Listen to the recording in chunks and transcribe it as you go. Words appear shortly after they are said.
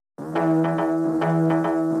You're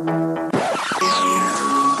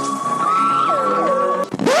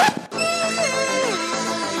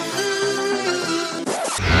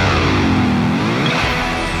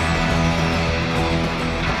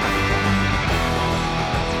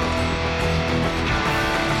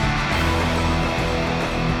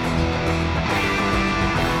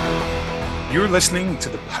listening to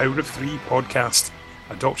the Power of Three podcast,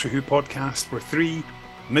 a Doctor Who podcast where three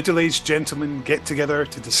middle-aged gentlemen get together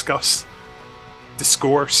to discuss,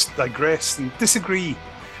 discourse, digress and disagree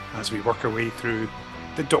as we work our way through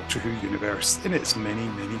the Doctor Who universe in its many,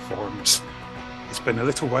 many forms. It's been a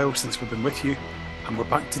little while since we've been with you, and we're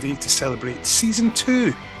back today to celebrate Season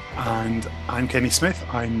 2. And I'm Kenny Smith.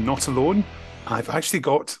 I'm not alone. I've actually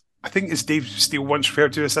got, I think as Dave Steele once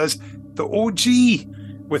referred to us as, the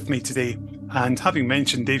OG with me today. And having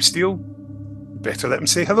mentioned Dave Steele, better let him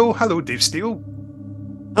say hello. Hello, Dave Steele.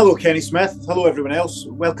 Hello, Kenny Smith. Hello, everyone else.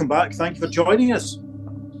 Welcome back. Thank you for joining us.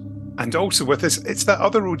 And also with us, it's that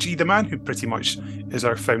other OG, the man who pretty much is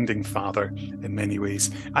our founding father in many ways.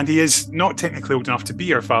 And he is not technically old enough to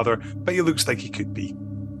be our father, but he looks like he could be.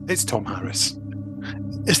 It's Tom Harris.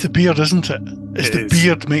 It's the beard, isn't it? It's the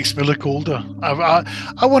beard makes me look older. I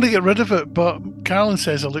want to get rid of it, but Carolyn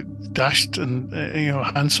says I look dashed and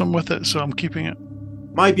handsome with it, so I'm keeping it.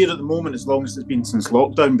 My beard at the moment, as long as it's been since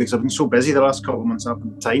lockdown, because I've been so busy the last couple of months, I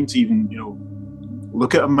haven't had time to even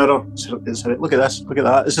look at a mirror. Look at this, look at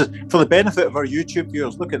that. This is for the benefit of our YouTube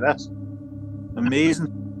viewers. Look at this,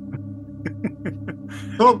 amazing.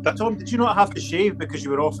 Tom, did you not have to shave because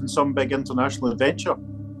you were off on some big international adventure?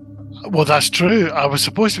 Well, that's true. I was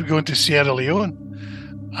supposed to be going to Sierra Leone,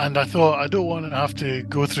 and I thought I don't want to have to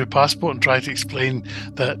go through passport and try to explain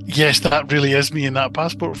that, yes, that really is me in that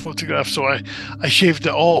passport photograph. So I shaved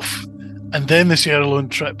it off, and then the Sierra Leone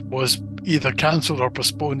trip was either cancelled or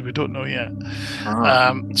postponed. We don't know yet.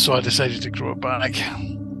 So I decided to grow it back.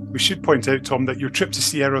 We should point out, Tom, that your trip to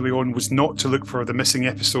Sierra Leone was not to look for the missing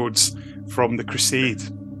episodes from The Crusade.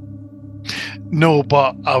 No,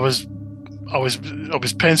 but I was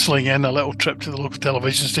penciling in a little trip to the local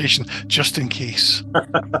television station just in case.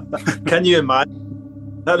 Can you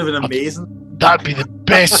imagine? That'd have been amazing. That'd be the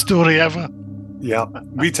best story ever. Yeah,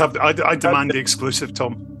 I demand the exclusive,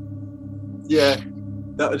 Tom. Yeah,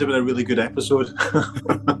 that would have been a really good episode.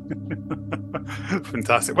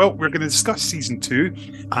 Fantastic. Well, we're going to discuss Season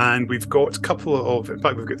 2, and we've got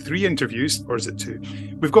we've got 3 interviews, or is it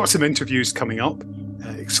 2? We've got some interviews coming up.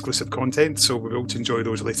 Exclusive content, so we'll be able to enjoy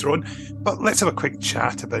those later on. But let's have a quick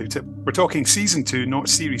chat about it. We're talking Season 2, not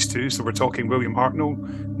Series 2, so we're talking William Hartnell,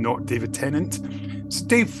 not David Tennant. So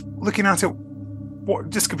Dave, looking at it,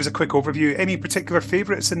 just give us a quick overview. Any particular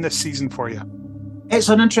favourites in this season for you? It's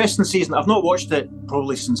an interesting season. I've not watched it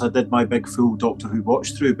probably since I did my big full Doctor Who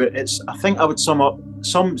watch through, but I think I would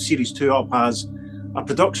sum Series 2 up as a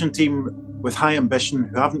production team with high ambition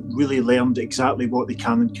who haven't really learned exactly what they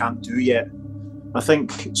can and can't do yet. I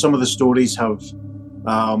think some of the stories have,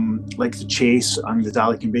 like The Chase and the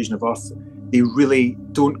Dalek Invasion of Earth, they really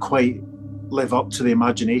don't quite live up to the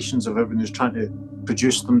imaginations of everyone who's trying to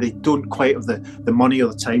produce them. They don't quite have the money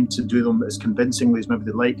or the time to do them as convincingly as maybe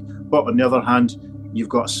they'd like. But on the other hand, you've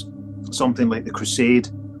got something like The Crusade,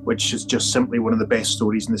 which is just simply one of the best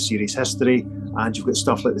stories in the series history. And you've got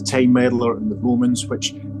stuff like The Time Meddler and The Romans,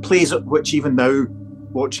 which even now,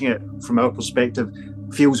 watching it from our perspective,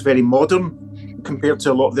 feels very modern compared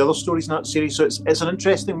to a lot of the other stories in that series. So it's an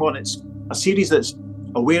interesting one. It's a series that's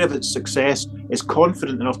aware of its success, is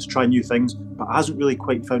confident enough to try new things, but hasn't really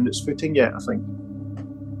quite found its footing yet, I think.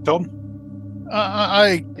 Tom?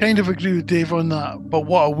 I kind of agree with Dave on that, but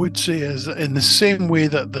what I would say is that in the same way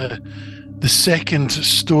that the second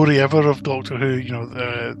story ever of Doctor Who,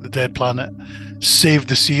 the Dead Planet, saved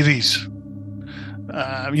the series,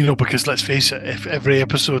 because let's face it, if every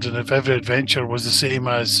episode and if every adventure was the same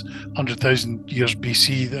as 100,000 years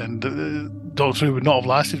BC, then Doctor Who would not have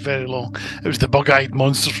lasted very long. It was the bug-eyed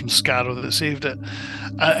monster from Skaro that saved it.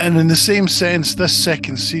 And in the same sense, this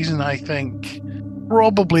second season, I think,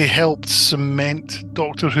 probably helped cement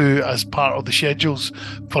Doctor Who as part of the schedules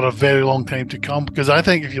for a very long time to come. Because I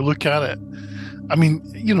think if you look at it, I mean,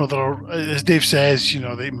 there are, as Dave says,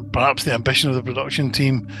 perhaps the ambition of the production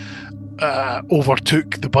team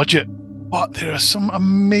overtook the budget, but there is some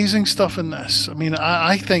amazing stuff in this. I mean,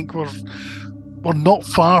 I think we're not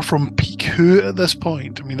far from peak peak Who at this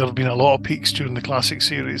point. I mean, there have been a lot of peaks during the classic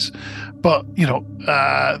series, but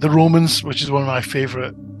The Romans, which is one of my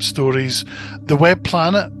favourite stories, The Web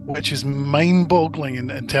Planet, which is mind-boggling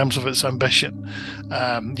in terms of its ambition.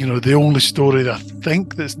 The only story that I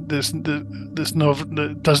think that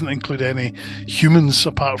doesn't include any humans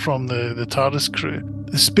apart from the TARDIS crew.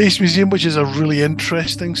 The Space Museum, which is a really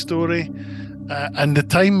interesting story, and The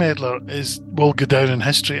Time Meddler will go down in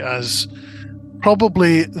history as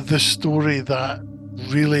probably the story that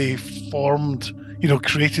really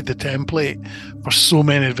created the template for so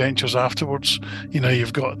many adventures afterwards.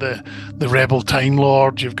 You've got the rebel Time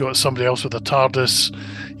Lord, you've got somebody else with a TARDIS,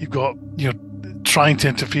 you've got trying to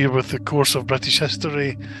interfere with the course of British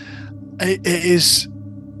history. It is,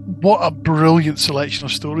 what a brilliant selection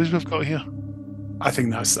of stories we've got here. I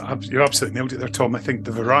think you absolutely nailed it there, Tom. I think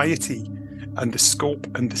the variety and the scope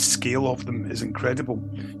and the scale of them is incredible.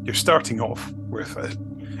 You're starting off with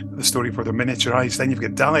the story where they're miniaturized, then you've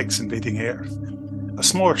got Daleks invading Earth, a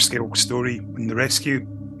smaller scale story in The Rescue,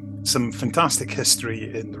 some fantastic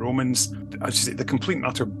history in The Romans, as you say, the complete and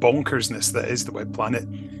utter bonkersness that is The Web Planet,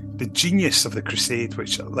 the genius of The Crusade,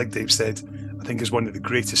 which, like Dave said, I think is one of the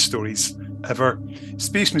greatest stories ever.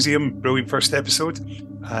 Space Museum, brilliant first episode.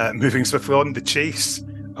 Moving swiftly on, The Chase,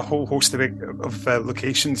 a whole host of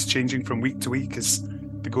locations changing from week to week as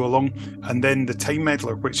they go along. And then The Time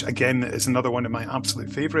Meddler, which again is another one of my absolute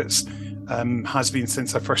favourites, has been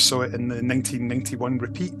since I first saw it in the 1991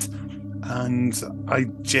 repeat. And I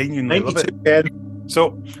genuinely love it.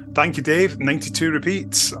 So, thank you, Dave. 92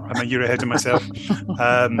 repeats. I'm a year ahead of myself.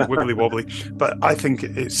 Wibbly wobbly. But I think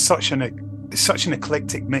it's such an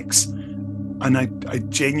eclectic mix. And I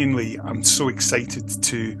genuinely am so excited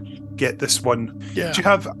to get this one. Yeah. Do you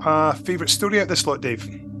have a favourite story out of this lot, Dave?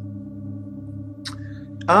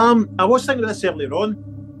 I was thinking about this earlier on.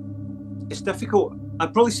 It's difficult.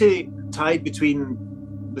 I'd probably say tied between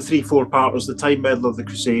the 3-4 parters, The Time Meddler, The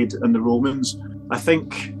Crusade, and The Romans. I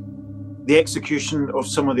think the execution of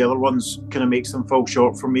some of the other ones kind of makes them fall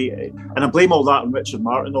short for me. And I blame all that on Richard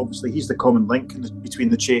Martin. Obviously, he's the common link between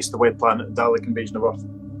The Chase, The Web Planet, and Dalek Invasion of Earth,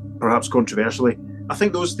 perhaps controversially. I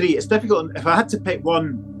think those three, it's difficult. If I had to pick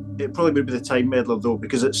one, it probably would be The Time Meddler, though,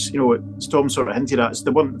 because it's, as Tom sort of hinted at, it's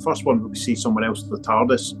the first one where we see someone else with the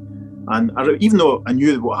TARDIS. And even though I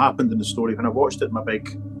knew what happened in the story, when I watched it in my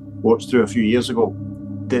big watch through a few years ago,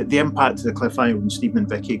 the impact of the cliffhanger when Stephen and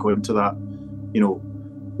Vicky go into that,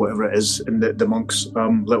 whatever it is, in the monk's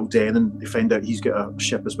little den, and they find out he's got a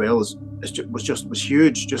ship as well, was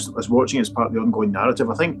huge. Just as watching it as part of the ongoing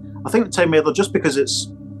narrative. I think The Time Meddler, just because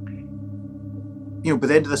it's, by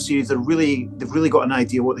the end of the series, they've really got an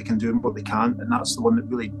idea what they can do and what they can't, and that's the one that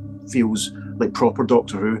really feels like proper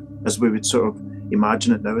Doctor Who, as we would sort of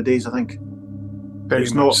imagine it nowadays. I think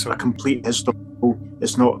it's not a complete historical,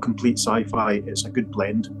 it's not a complete sci-fi. It's a good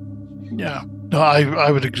blend. Yeah, no,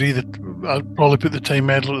 I would agree that I'd probably put The Time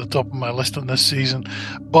Meddler at the top of my list on this season.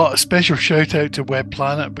 But a special shout out to Web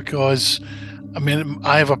Planet, because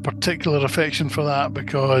I have a particular affection for that,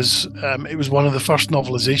 because it was one of the first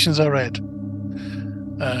novelizations I read.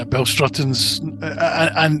 Bill Strutton's,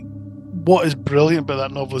 and what is brilliant about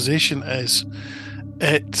that novelization is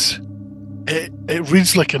it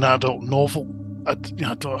reads like an adult novel. I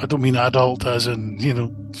don't mean adult as in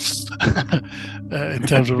in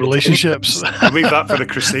terms of relationships. I'll leave that for The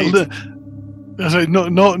Crusade.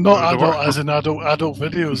 Not adult as in adult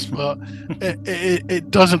videos, but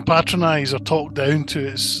it doesn't patronise or talk down to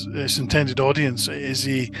its intended audience. It is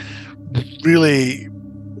a really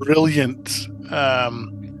brilliant,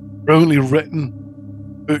 brilliantly written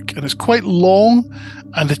book, and it's quite long,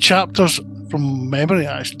 and the chapters, from memory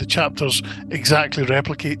actually, the chapters exactly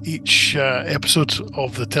replicate each episode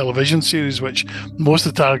of the television series, which most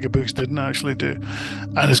of the Target books didn't actually do,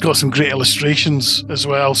 and it's got some great illustrations as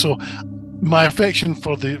well. So my affection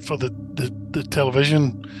for the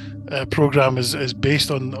television program is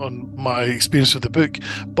based on my experience with the book,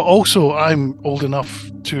 but also I'm old enough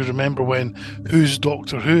to remember when Who's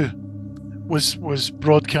Doctor Who was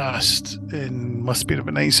broadcast in, must have been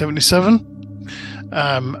about 1977,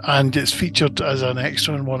 and it's featured as an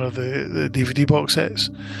extra in one of the DVD box sets,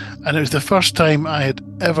 and it was the first time I had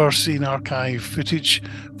ever seen archive footage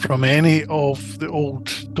from any of the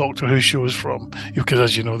old Doctor Who shows, because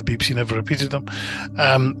as you know, the BBC never repeated them,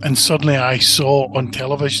 and suddenly I saw on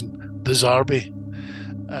television the Zarbi,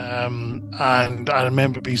 and I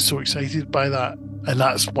remember being so excited by that. And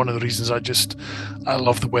that's one of the reasons I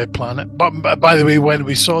love The Web Planet. But by the way, when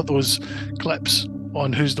we saw those clips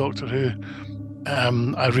on Who's Doctor Who,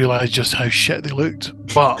 I realised just how shit they looked.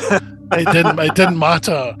 But it didn't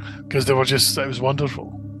matter, because they were it was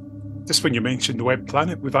wonderful. just when you mentioned the Web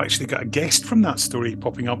Planet, we've actually got a guest from that story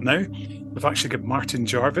popping up now. We've actually got Martin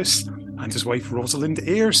Jarvis and his wife Rosalind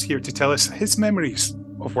Ayres here to tell us his memories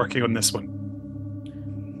of working on this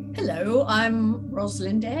one. Hello, I'm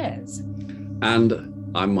Rosalind Ayres.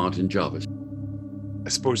 And I'm Martin Jarvis. I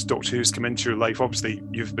suppose Doctor Who's come into your life. Obviously,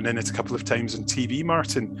 you've been in it a couple of times on TV,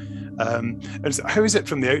 Martin. How is it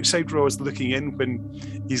from the outside, Ros, looking in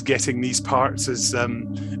when he's getting these parts as a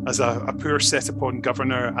poor set-upon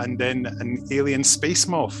governor and then an alien space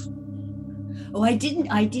moth? Oh, I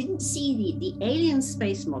didn't see the alien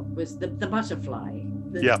space moth was the butterfly.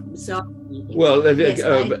 Well, yes,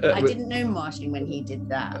 I didn't know Martin when he did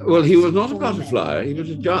that. Well, he was not a butterfly. He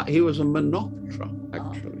was a Menoptera,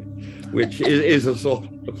 actually. Which is a sort of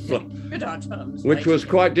which was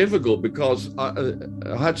quite difficult because I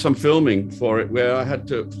had some filming for it where I had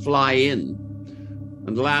to fly in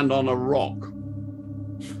and land on a rock.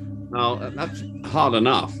 Now, that's hard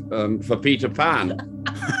enough for Peter Pan,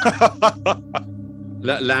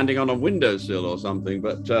 landing on a windowsill or something,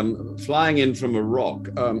 but flying in from a rock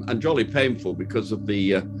and jolly painful because of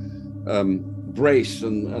the brace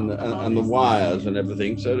and the wires and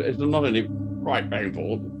everything. So it's not only quite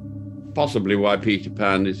painful, possibly why Peter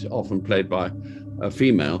Pan is often played by a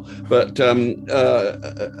female. But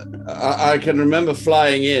I can remember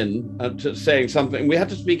flying in and saying something. We had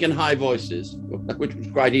to speak in high voices, which was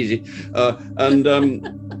quite easy.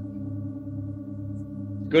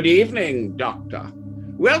 Good evening, Doctor.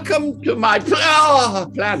 Welcome to my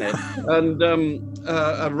planet. And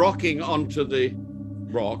rocking onto the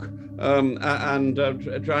rock and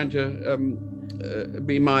trying to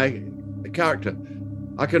be my character.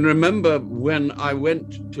 I can remember when I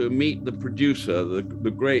went to meet the producer, the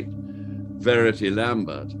great Verity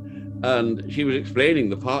Lambert, and she was explaining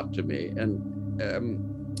the part to me, and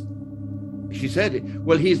she said,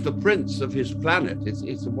 well, he's the prince of his planet.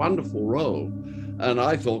 It's a wonderful role. And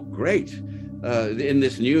I thought, great, in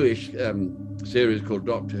this newish series called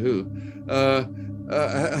Doctor Who,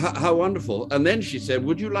 how wonderful. And then she said,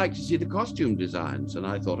 would you like to see the costume designs? And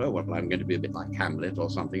I thought, oh, well, I'm going to be a bit like Hamlet or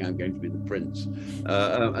something. I'm going to be the prince.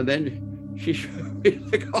 And then she showed me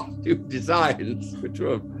the costume designs, which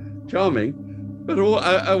were charming. But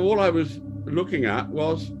all I was looking at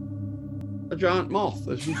was a giant moth,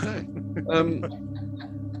 as you say.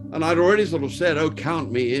 And I'd already sort of said, oh,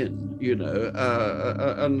 count me in, you know.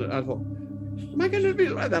 And I thought, am I going to be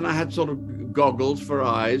like that? And I had sort of goggles for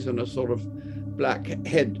eyes and a sort of black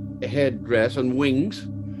headdress and wings,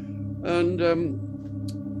 and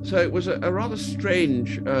so it was a rather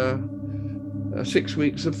strange 6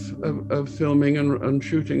 weeks of filming and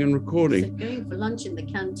shooting and recording. So going for lunch in the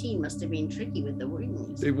canteen must have been tricky with the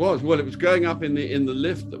wings. It was. Well, it was going up in the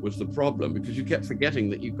lift that was the problem, because you kept forgetting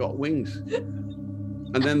that you've got wings,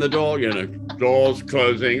 and then the door, doors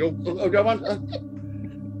closing. Oh, go on.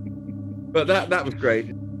 But that was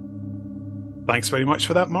great. Thanks very much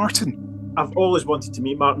for that, Martin. I've always wanted to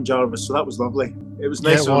meet Martin Jarvis, so that was lovely. It was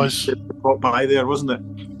nice to pop by there, wasn't it?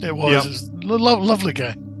 It was. Yeah. It was a lovely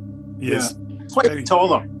guy. Yes. Yeah. Quite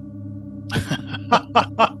taller.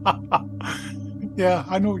 Yeah,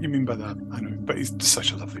 I know what you mean by that. I know, but he's just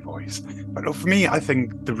such a lovely voice. But for me, I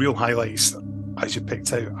think the real highlights, as you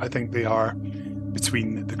picked out, I think they are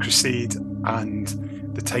between the Crusade and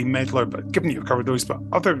the Time Meddler. But given you've covered those, but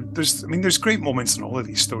there's great moments in all of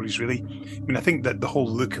these stories, really. I mean, I think that the whole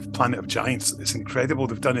look of Planet of Giants is incredible.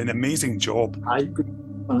 They've done an amazing job. I agree.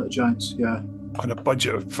 Planet of Giants, yeah. On a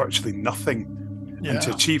budget of virtually nothing. Yeah. And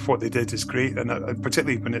to achieve what they did is great. And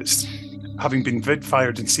particularly when it's having been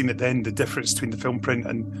vid-fired and seen it then, the difference between the film print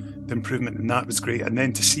and the improvement in that was great. And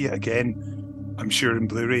then to see it again, I'm sure in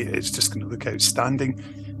Blu-ray, it's just going to look outstanding.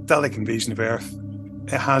 Dalek Invasion of Earth,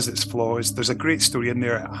 it has its flaws. There's a great story in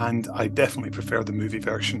there, and I definitely prefer the movie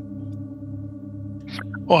version.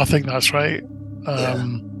 Oh, I think that's right.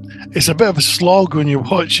 It's a bit of a slog when you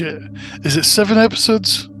watch it. Is it 7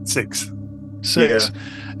 episodes? 6. Yeah.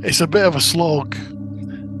 It's a bit of a slog,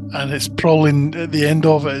 and it's probably at the end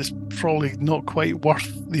of it, it's probably not quite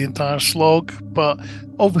worth the entire slog, but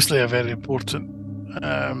obviously a very important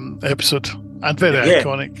episode and very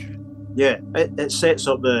iconic. Yeah, it sets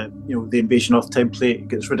up the Invasion Earth template,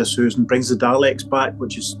 gets rid of Susan, brings the Daleks back,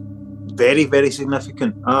 which is very, very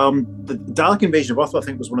significant. The Dalek Invasion of Earth, I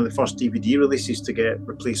think, was one of the first DVD releases to get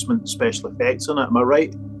replacement special effects on it. Am I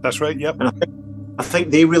right? That's right, yep. And I think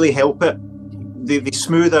they really help it. They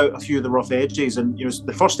smooth out a few of the rough edges, and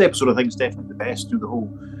the first episode I think is definitely the best. The whole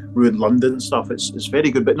ruined London stuff, it's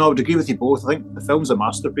very good. But no, I would agree with you both. I think the film's a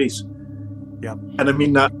masterpiece. Yeah, and I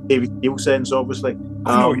mean that David Teel sense, obviously.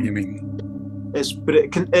 I know what you mean. But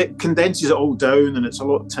it condenses it all down, and it's a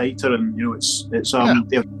lot tighter, and it's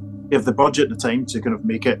have the budget and the time to kind of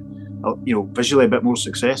make it, visually a bit more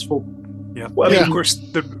successful. Yeah. Well, I mean, of course,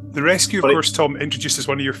 the rescue, of course, Tom, introduces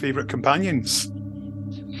one of your favourite companions.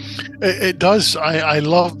 It does. I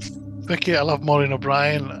love Vicky. I love Maureen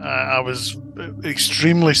O'Brien. I was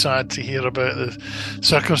extremely sad to hear about the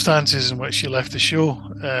circumstances in which she left the show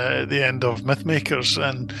at the end of Mythmakers,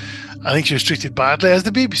 and I think she was treated badly, as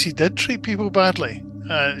the BBC did treat people badly.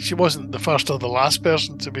 She wasn't the first or the last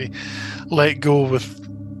person to be let go with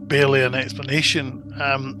barely an explanation.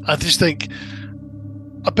 I just think,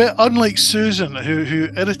 a bit unlike Susan, who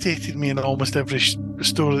irritated me in almost every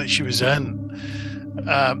story that she was in,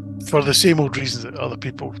 for the same old reasons that other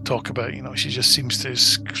people talk about. She just seems to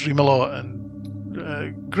scream a lot.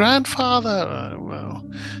 And grandfather, well,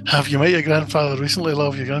 have you met your grandfather recently,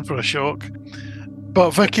 love? You're going for a shock.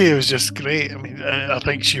 But Vicky was just great. I mean, I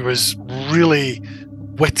think she was really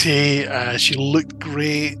witty. She looked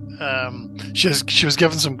great. She was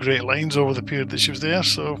given some great lines over the period that she was there.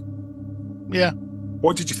 So, yeah.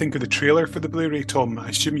 What did you think of the trailer for the Blu-ray, Tom? I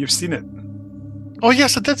assume you've seen it. Oh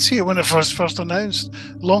yes, I did see it when it was first announced.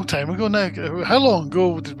 A long time ago now. How long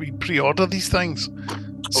ago did we pre-order these things?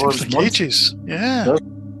 Seems like ages. Yeah.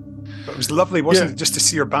 But it was lovely, wasn't it? Just to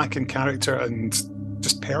see her back in character and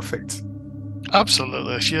just perfect.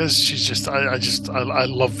 Absolutely, she is. She's just. I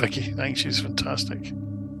love Vicky. I think she's fantastic.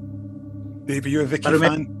 Dave, are you a Vicky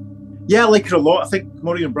fan? Yeah, I like her a lot. I think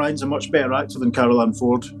Maureen O'Brien's a much better actor than Carol Ann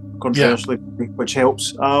Ford, controversially, which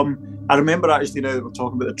helps. I remember actually, now that we're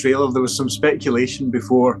talking about the trailer, there was some speculation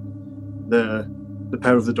before the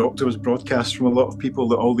Power of the Doctor was broadcast from a lot of people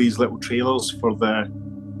that all these little trailers for the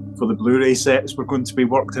Blu-ray sets were going to be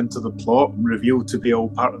worked into the plot and revealed to be all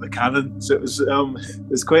part of the canon. So it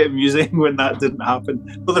was quite amusing when that didn't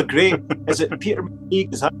happen. But they're great. Is it Peter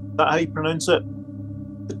McTeague? Is that how you pronounce it?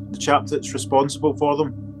 The chap that's responsible for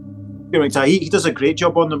them. Peter McTeague. He does a great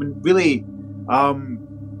job on them, and really.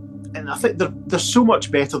 And I think they're so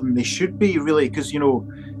much better than they should be, really, because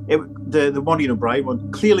the Maureen O'Brien one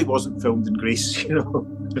clearly wasn't filmed in Greece, but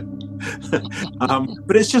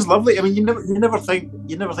it's just lovely. I mean, you never think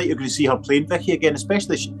you're going to see her playing Vicky again,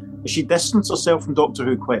 especially she distanced herself from Doctor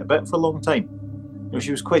Who quite a bit for a long time.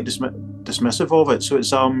 She was quite dismissive of it. So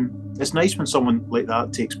it's nice when someone like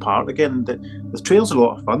that takes part again. The trail's a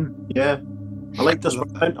lot of fun. Yeah, I like this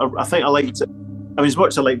one. I think I liked it. I mean, as much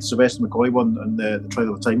as I liked the Sylvester McCoy one and the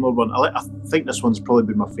Trial of the Time Lord one, I think this one's probably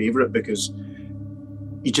been my favourite because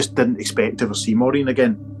you just didn't expect to ever see Maureen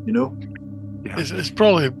again, Yeah. It's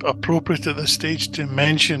probably appropriate at this stage to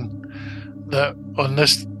mention that on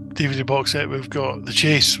this DVD box set we've got the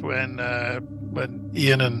chase when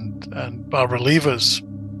Ian and Barbara leave us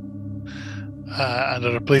and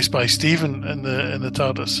are replaced by Stephen in the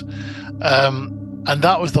TARDIS, and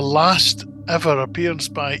that was the last ever appearance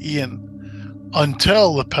by Ian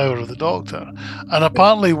until the Power of the Doctor, and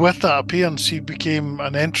apparently with that appearance he became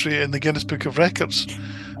an entry in the Guinness Book of Records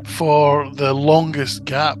for the longest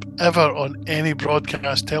gap ever on any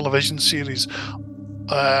broadcast television series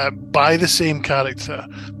by the same character,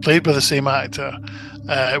 played by the same actor,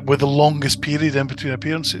 with the longest period in between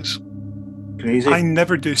appearances. Crazy. I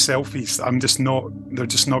never do selfies. They're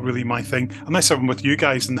just not really my thing. Unless I'm with you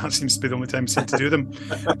guys, and that seems to be the only time I seem to do them.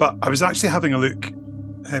 But I was actually having a look.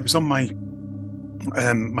 It was on my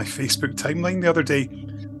Facebook timeline the other day,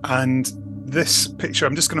 and this picture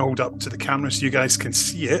I'm just going to hold up to the camera so you guys can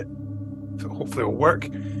see it. Hopefully it'll work.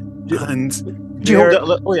 And do you hold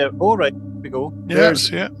it? Oh yeah, all right, we go.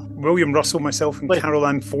 Yes, yeah. William Russell, myself, and Carol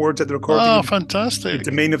Ann Ford at the recording. Oh, fantastic!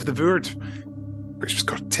 The Domain of the Voord, which was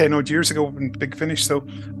 10 odd years ago in Big Finish. So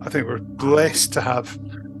I think we're blessed to have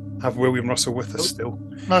William Russell with us still.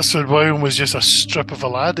 That's when William was just a strip of a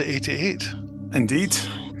lad at 88. Indeed.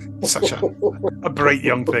 Such a bright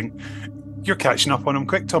young thing. You're catching up on him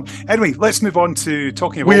quick, Tom. Anyway, let's move on to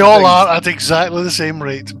talking about. We all are at exactly the same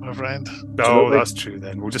rate, my friend. No, that's true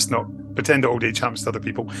then. We'll just not pretend that old age happens to other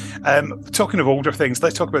people. Talking of older things,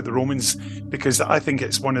 let's talk about the Romans, because I think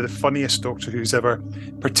it's one of the funniest Doctor Who's ever,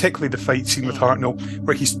 particularly the fight scene with Hartnell,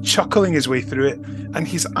 where he's chuckling his way through it and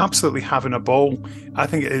he's absolutely having a ball. I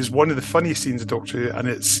think it is one of the funniest scenes of Doctor Who, and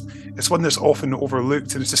it's one that's often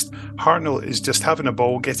overlooked, and it's just Hartnell is just having a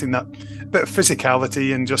ball, getting that bit of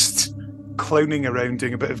physicality and just clowning around,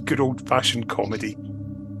 doing a bit of good old-fashioned comedy.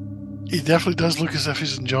 He definitely does look as if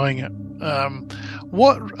he's enjoying it.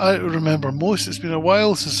 What I remember most, it's been a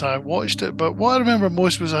while since I watched it, but what I remember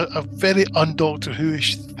most was a very un-Doctor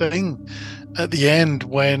Who-ish thing at the end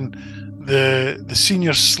when the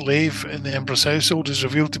senior slave in the Empress household is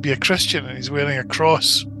revealed to be a Christian and he's wearing a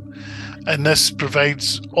cross. And this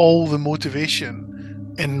provides all the motivation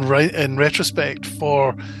in retrospect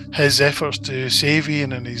for his efforts to save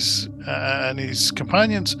Ian and his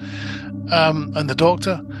companions, and the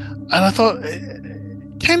Doctor. And I thought,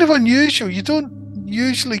 kind of unusual. You don't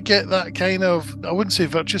usually get that kind of, I wouldn't say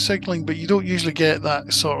virtue signaling, but you don't usually get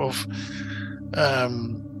that sort of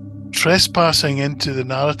trespassing into the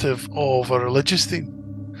narrative of a religious theme.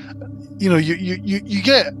 You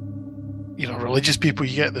get, religious people,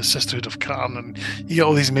 you get the Sisterhood of Karn, and you get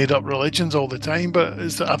all these made-up religions all the time, but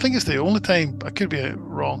I think it's the only time, I could be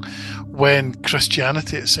wrong, when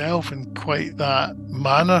Christianity itself in quite that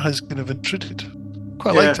manner has kind of intruded.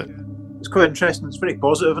 Quite liked it. It's quite interesting. It's very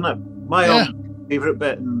positive, isn't it? My favourite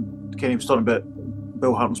bit, and Kenny was talking about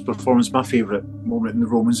Bill Harton's performance, my favourite moment in The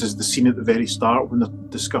Romans is the scene at the very start when they're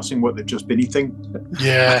discussing what they've just been eating.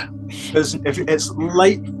 Yeah.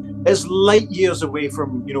 It's light years away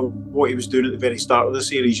from what he was doing at the very start of the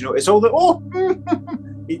series. It's all the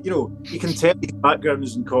you can tell his background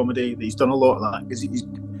is in comedy. That he's done a lot of that because he's,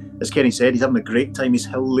 as Kenny said, he's having a great time. He's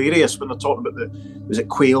hilarious when they're talking about was it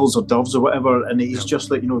quails or doves or whatever, and he's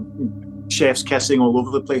just like chefs kissing all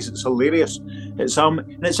over the place. It's hilarious. It's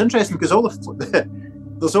and it's interesting because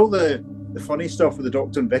there's all the funny stuff with the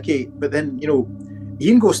Doctor and Vicky, but then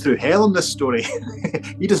Ian goes through hell in this story.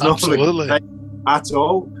 He does not have a good time at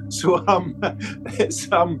all. So it's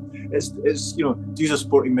to use a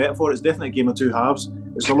sporting metaphor, it's definitely a game of two halves.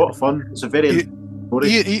 It's a lot of fun. It's a very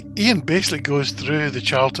Ian basically goes through the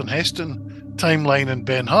Charlton Heston timeline in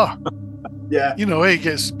Ben-Hur. Yeah,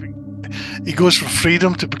 he goes from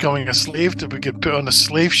freedom to becoming a slave to being put on a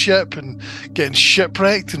slave ship and getting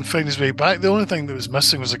shipwrecked and find his way back. The only thing that was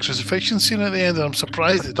missing was a crucifixion scene at the end, and I'm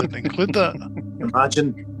surprised they didn't include that.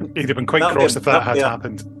 Imagine. He'd have been quite cross if that had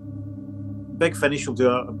happened. Big Finish will do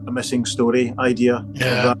a missing story idea.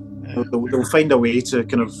 Yeah. They'll find a way to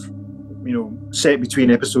kind of, set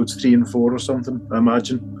between episodes 3 and 4 or something, I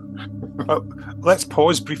imagine. Well, let's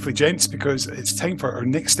pause briefly, gents, because it's time for our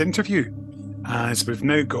next interview, as we've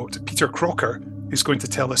now got Peter Crocker, who's going to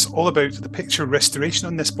tell us all about the picture restoration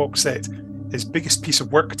on this box set, his biggest piece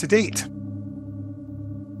of work to date.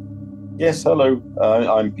 Yes, hello.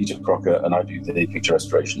 I'm Peter Crocker, and I do the picture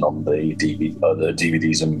restoration on the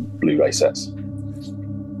DVDs and Blu-ray sets.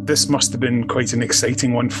 This must have been quite an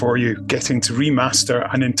exciting one for you, getting to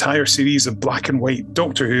remaster an entire series of black and white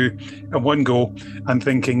Doctor Who in one go and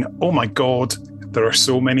thinking, oh my God, there are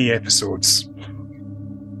so many episodes.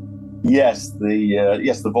 Yes,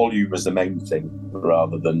 the volume is the main thing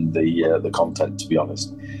rather than the content, to be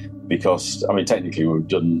honest. Because, technically we've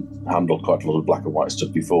handled quite a lot of black and white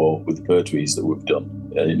stuff before with the Pertwees that we've done,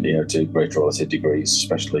 to greater or lesser degrees,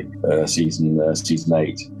 especially season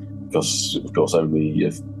 8. Because, of course, only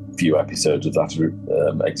a few episodes of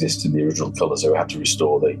that exist in the original colour, so we had to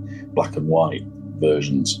restore the black and white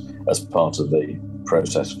versions as part of the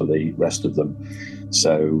process for the rest of them.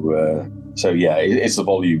 So it's the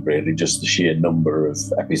volume, really, just the sheer number of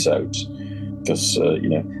episodes. Because,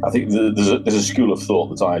 I think there's a school of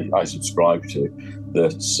thought that I subscribe to,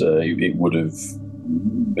 that it would have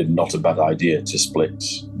been not a bad idea to split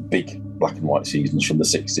big black and white seasons from the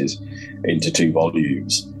 60s into 2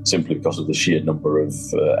 volumes, simply because of the sheer number of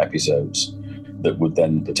episodes that would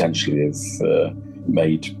then potentially have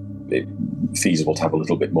made it feasible to have a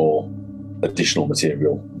little bit more additional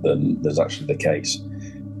material than there's actually the case.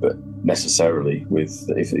 But necessarily,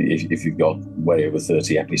 if you've got way over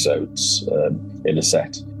 30 episodes in a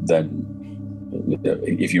set, then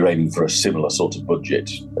if you're aiming for a similar sort of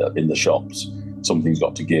budget in the shops, something's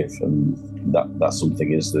got to give, and that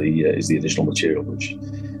something is the additional material, which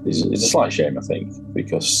is a slight shame, I think,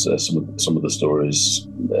 because some of the stories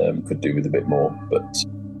could do with a bit more, but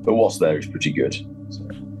what's there is pretty good. So.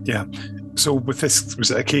 Yeah. So with this, was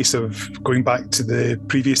it a case of going back to the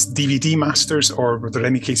previous DVD masters, or were there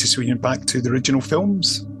any cases where you went back to the original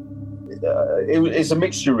films? It's a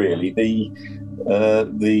mixture, really. The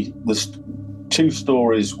 2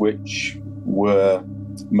 stories which were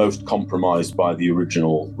most compromised by the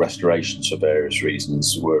original restorations for various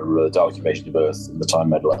reasons were Dalek Invasion of Earth and the Time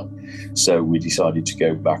Meddler. So we decided to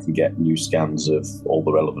go back and get new scans of all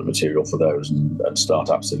the relevant material for those and start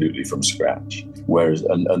absolutely from scratch. Whereas,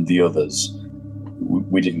 and the others,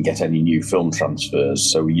 we didn't get any new film transfers,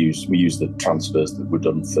 so we used the transfers that were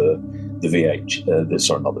done for the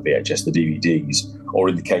not the VHS, the DVDs, or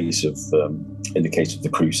in the case of the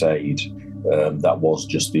Crusade. That was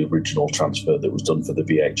just the original transfer that was done for the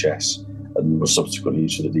VHS and was subsequently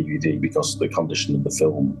used for the DVD, because the condition of the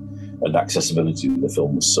film and accessibility of the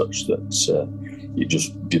film was such that it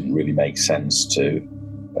just didn't really make sense to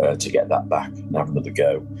get that back and have another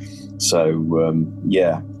go. So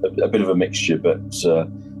a bit of a mixture, but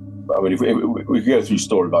I mean, if we could go through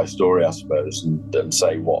story by story, I suppose, and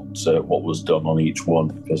say what was done on each one,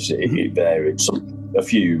 because it varied. A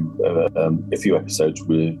few episodes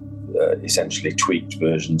were essentially tweaked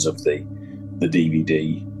versions of the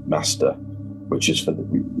DVD master, which is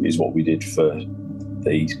what we did for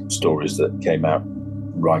the stories that came out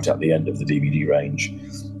right at the end of the DVD range.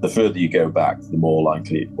 The further you go back, the more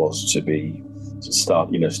likely it was to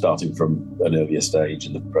starting from an earlier stage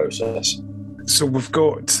in the process. So we've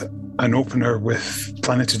got an opener with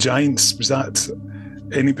Planet of Giants. Was that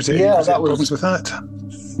any particular problems with that?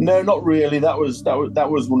 No, not really. That was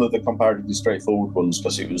one of the comparatively straightforward ones,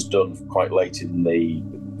 because it was done quite late in the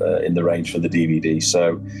range for the DVD.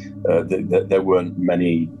 So there weren't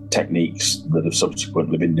many techniques that have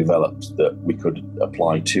subsequently been developed that we could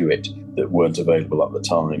apply to it that weren't available at the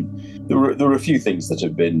time. There were a few things that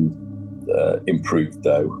have been improved,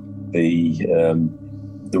 though.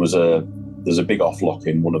 There's a big offlock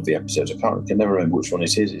in one of the episodes. I can never remember which one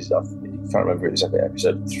it is. I can't remember if it's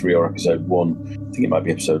episode 3 or episode 1. I think it might be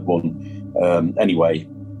episode 1. Anyway,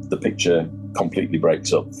 the picture completely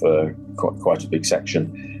breaks up for quite a big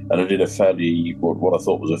section, and I did what I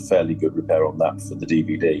thought was a fairly good repair on that for the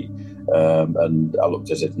DVD. And I looked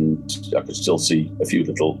at it, and I could still see a few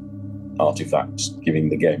little artifacts giving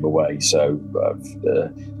the game away. So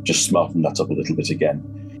I've just smartened that up a little bit again.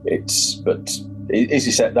 That's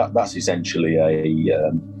essentially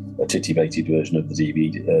a titivated version of the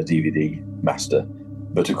DVD master,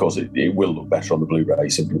 but of course it will look better on the Blu-ray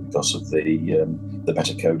simply because of the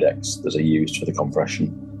better codecs that are used for the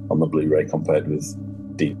compression on the Blu-ray compared with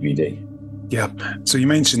DVD. Yeah. So you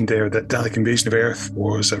mentioned there that Dalek Invasion of Earth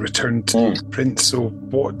was a return to print. So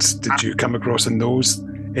what did you come across in those?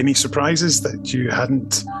 Any surprises that you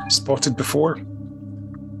hadn't spotted before?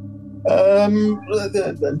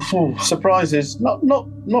 Surprises? Not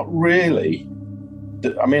really.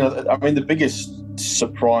 I mean, the biggest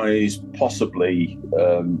surprise possibly,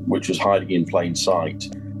 which was hiding in plain sight,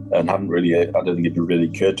 and I don't think it really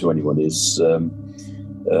occurred to anyone, is on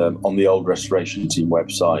the old Restoration Team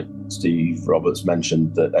website, Steve Roberts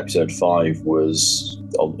mentioned that episode 5 was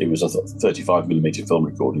a 35mm film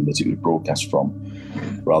recording that it was broadcast from,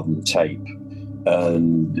 rather than tape.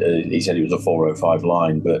 And he said it was a 405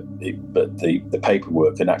 line, but the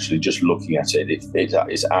paperwork, and actually just looking at it,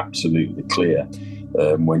 it's absolutely clear.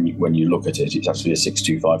 When you look at it, it's actually a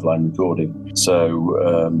 625 line recording.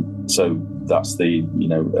 So that's the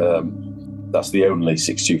only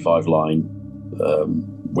 625 line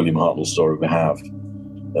William Hartnell story we have.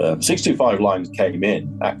 625 lines came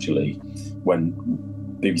in actually when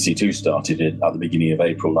BBC Two started at the beginning of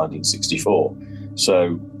April 1964.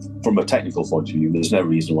 So from a technical point of view, there's no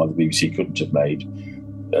reason why the BBC couldn't have made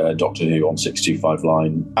Doctor Who on 625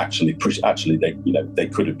 line. Actually, they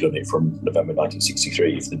could have done it from November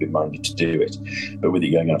 1963 if they'd been minded to do it. But with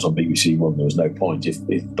it going out on BBC One, there was no point. If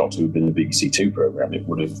Doctor Who had been a BBC Two programme, it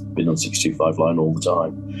would have been on 625 line all the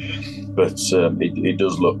time. But it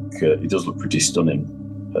does look pretty stunning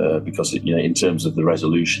because in terms of the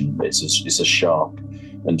resolution, it's as sharp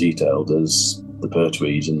and detailed as the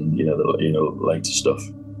Pertwee and the later stuff.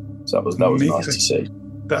 So that was nice to see.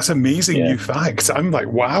 That's amazing new facts. I'm like,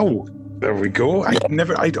 wow, there we go.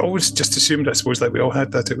 I'd always just assumed, I suppose, like we all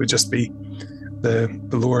had, that it would just be the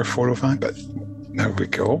lower 405, but there we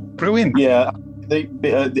go. Brilliant. Yeah, the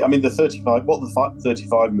 35. What the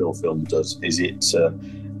 35mm film does is it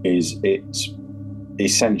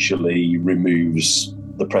essentially removes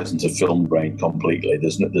the presence of film grain completely.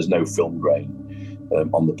 There's no film grain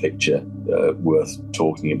on the picture worth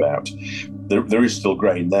talking about. There is still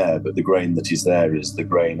grain there, but the grain that is there is the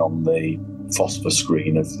grain on the phosphor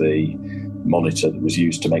screen of the monitor that was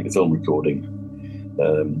used to make the film recording,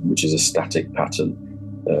 which is a static pattern.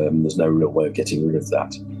 There's no real way of getting rid of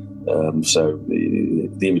that. So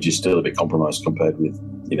the image is still a bit compromised compared with,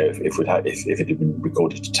 if it had been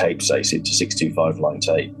recorded to tape, say to 625 line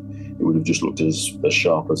tape, it would have just looked as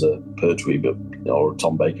sharp as a Pertwee, or a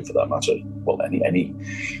Tom Baker for that matter. Well, any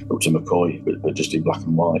up to McCoy, but just in black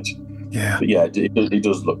and white. Yeah, but yeah, it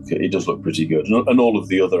does look pretty good, and all of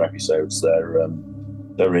the other episodes they're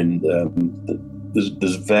in.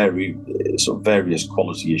 There's various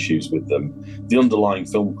quality issues with them. The underlying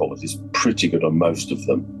film quality is pretty good on most of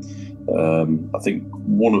them. I think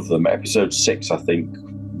one of them, episode 6, I think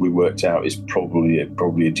we worked out is probably a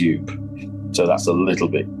dupe. So that's a little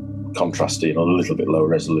bit contrasty and a little bit lower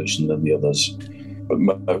resolution than the others, but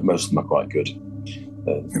most of them are quite good.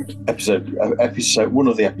 Episode one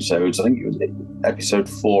of the episodes, I think it was episode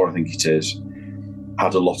 4, I think it is,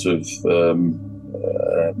 had a lot of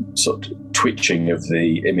sort of twitching of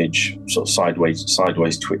the image, sort of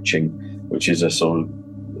sideways twitching, which is a sort of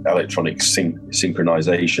electronic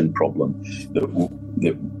synchronization problem that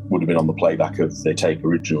would have been on the playback of the tape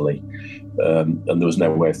originally, and there was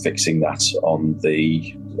no way of fixing that on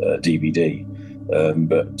the DVD.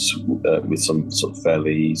 But with some sort of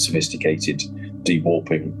fairly sophisticated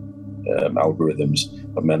de-warping algorithms,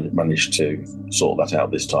 I've managed to sort that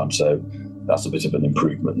out this time. So that's a bit of an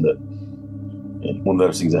improvement. That one of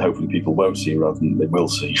those things that hopefully people won't see rather than they will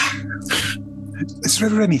see. Is there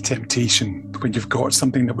ever any temptation when you've got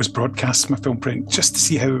something that was broadcast from a film print just to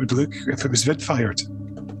see how it would look if it was vid-fired?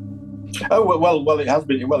 Oh well, it has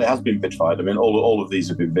been. Well, it has been vid-fired. I mean, all of these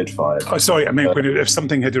have been vid-fired. Oh, sorry, I mean if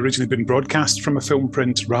something had originally been broadcast from a film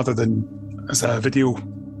print rather than as a video.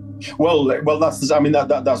 Well, that's. I mean,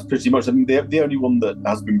 that's pretty much. I mean, the only one that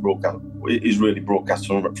has been broadcast is really broadcast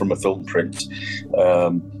from a film print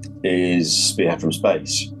is Spearhead from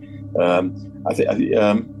Space. I think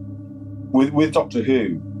with Doctor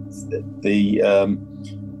Who, the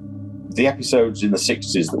episodes in the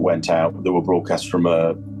 60s that went out that were broadcast from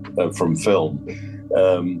film.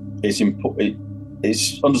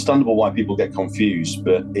 It's understandable why people get confused,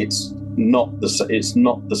 but it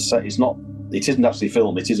isn't actually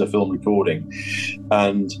film. It is a film recording,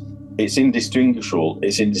 and it's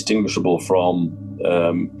indistinguishable from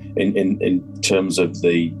in terms of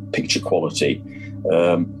the picture quality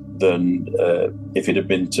than if it had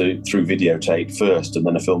been through videotape first and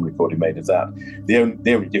then a film recording made of that. The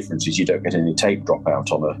only difference is you don't get any tape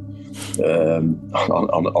dropout on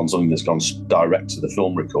something that's gone direct to the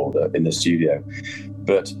film recorder in the studio,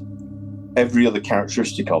 but every other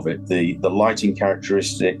characteristic of it, the lighting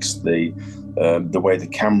characteristics, the way the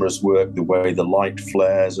cameras work, the way the light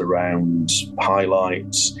flares around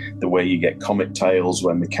highlights, the way you get comet tails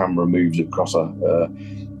when the camera moves across a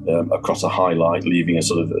highlight, leaving a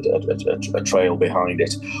sort of a trail behind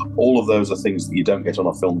it. All of those are things that you don't get on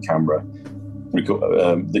a film camera,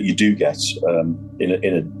 that you do get in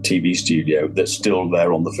a TV studio that's still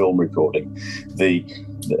there on the film recording.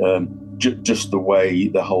 Just the way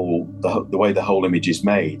the whole image is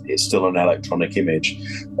made, it's still an electronic image,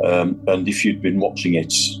 and if you'd been watching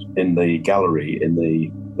it in the gallery, in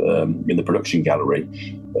the production gallery,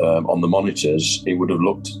 on the monitors, it would have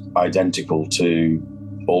looked identical to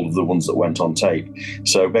all of the ones that went on tape.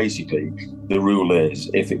 So basically, the rule is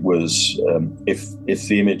if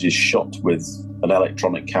the image is shot with an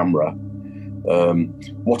electronic camera,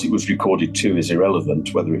 what it was recorded to is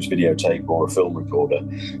irrelevant, whether it's videotape or a film recorder.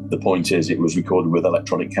 The point is it was recorded with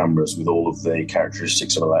electronic cameras with all of the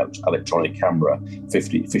characteristics of an electronic camera,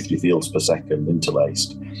 50 fields per second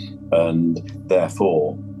interlaced, and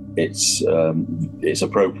therefore it's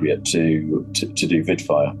appropriate to do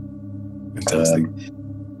vidfire. Fantastic.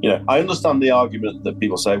 I understand the argument that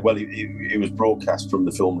people say, well, it was broadcast from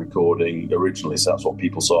the film recording originally, so that's what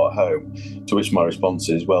people saw at home. To which my response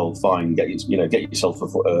is, well, fine, get yourself a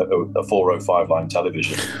 405-line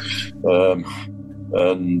television,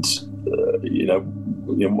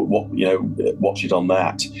 watch it on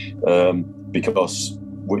that, because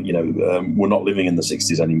we're not living in the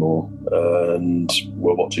 60s anymore, and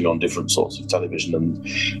we're watching on different sorts of television, and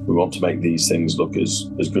we want to make these things look as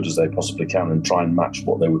good as they possibly can and try and match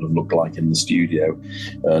what they would have looked like in the studio,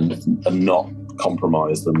 and not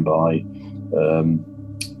compromise them by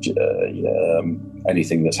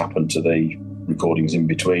anything that's happened to the recordings in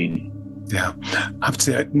between. Yeah, I have to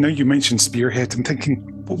say, now you mentioned Spearhead, I'm thinking,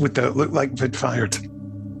 what would that look like vid-fired?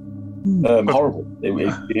 Horrible. It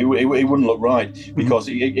wouldn't look right, because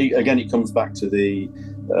it comes back to the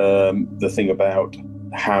thing about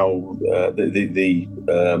how the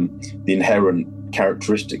inherent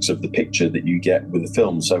characteristics of the picture that you get with the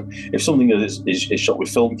film. So if something is shot with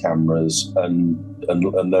film cameras and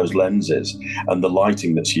those lenses and the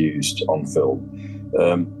lighting that's used on film,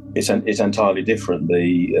 it's entirely different.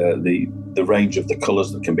 The range of the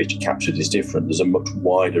colours that can be captured is different. There's a much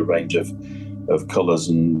wider range of colours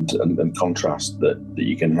and contrast that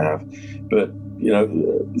you can have, but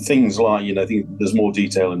things like I think there's more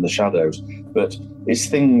detail in the shadows, but it's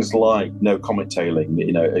things like no comet tailing.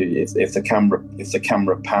 If the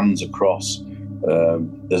camera pans across,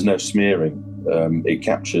 there's no smearing. It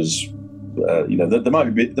captures. There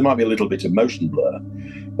might be a little bit of motion blur.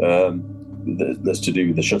 That's to do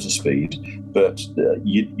with the shutter speed, but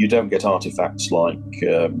you don't get artifacts like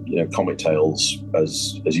comet tails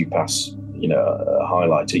as you pass a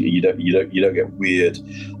highlight. You don't get weird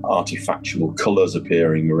artifactual colours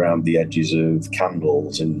appearing around the edges of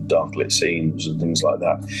candles in dark lit scenes and things like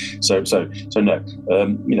that. So no,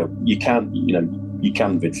 you can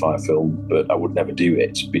vidfire film, but I would never do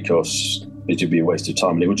it because it would be a waste of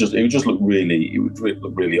time, and it would just look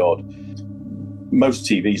really odd. Most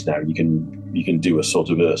TVs now you can you can do a sort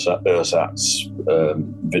of ersatz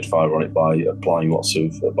vidfire on it by applying lots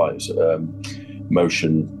of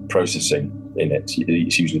motion processing in it.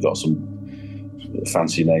 It's usually got some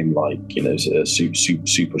fancy name like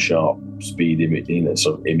super sharp speed image,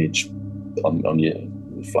 sort of image on your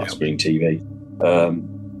flat screen TV.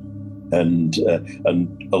 And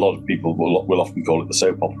a lot of people will often call it the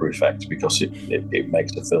soap opera effect because it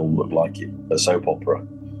makes the film look like a soap opera,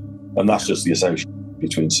 and that's just the association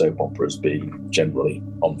between soap operas being generally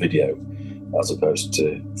on video as opposed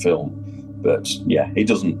to film. But yeah, it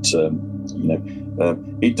doesn't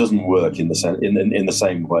it doesn't work in the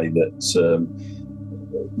same way that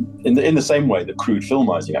in the same way that crude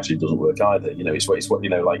filmizing actually doesn't work either. It's what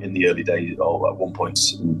like in the early days, or at one point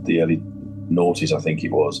in the early noughties, I think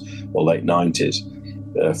it was, or late 90s,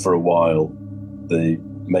 for a while, the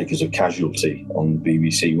makers of Casualty on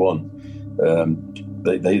BBC One,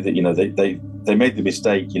 they made the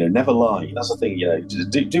mistake, never lie. That's the thing,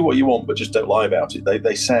 do what you want, but just don't lie about it.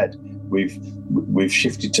 They said we've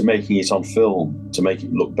shifted to making it on film to make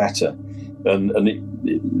it look better, and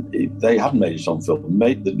they hadn't made it on film.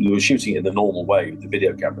 They were shooting it in the normal way with the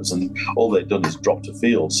video cameras, and all they'd done is dropped a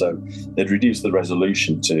field. So they'd reduced the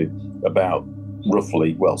resolution to about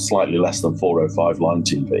slightly less than 405 line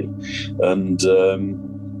TV, and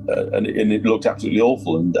it looked absolutely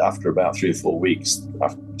awful. And after about 3 or 4 weeks,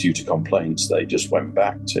 due to complaints, they just went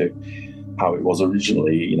back to how it was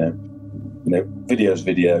originally. Video's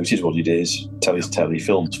video. Here's what it is. Telly's telly.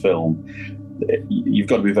 Film's film. You've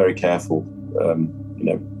got to be very careful,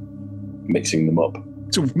 mixing them up.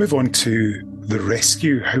 So we'll move on to The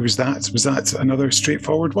Rescue. How was that? Was that another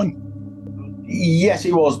straightforward one? Yes,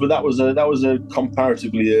 it was, but that was a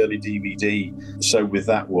comparatively early DVD. So with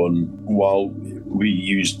that one, while we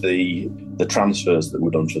used the transfers that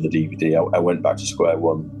were done for the DVD, I went back to square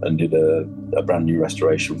one and did a brand new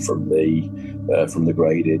restoration from the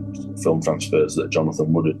graded film transfers that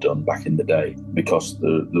Jonathan Wood had done back in the day, because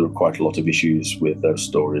there were quite a lot of issues with those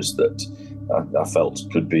stories that I felt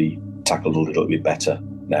could be tackled a little bit better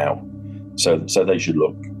now. So they should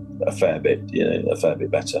look a fair bit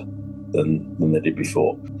better than they did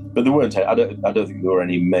before. But there weren't. I don't think there were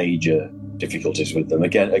any major difficulties with them.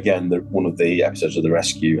 Again, one of the episodes of The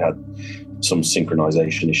Rescue had some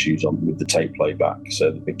synchronization issues with the tape playback,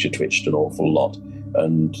 so the picture twitched an awful lot,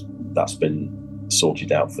 and that's been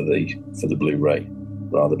sorted out for the Blu-ray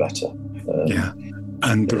rather better.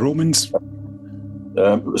 And the Romans.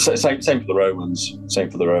 Same for the Romans. Same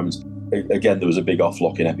for the Romans. Again, there was a big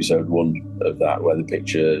offlock in episode 1 of that, where the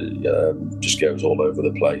picture just goes all over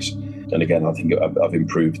the place. And again, I think I've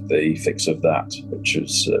improved the fix of that, which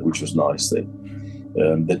was nice.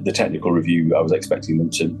 The technical review, I was expecting them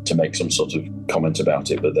to make some sort of comment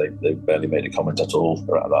about it, but they barely made a comment at all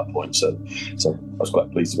at that point. So I was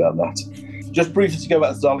quite pleased about that. Just briefly to go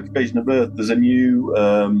back to the Dalek Invasion of Earth, there's a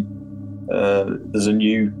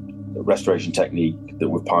new restoration technique that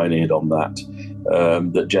we've pioneered on that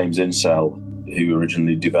James Insell, who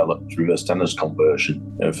originally developed reverse tenors conversion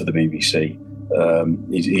for the BBC,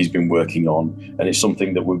 he's been working on, and it's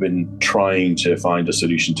something that we've been trying to find a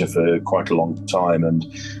solution to for quite a long time. And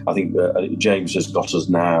I think James has got us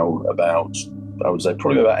now about, I would say,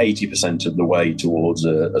 probably about 80% of the way towards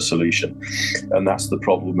a solution. And that's the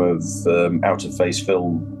problem of out-of-phase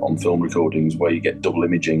film on film recordings, where you get double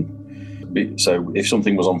imaging. So if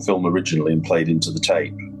something was on film originally and played into the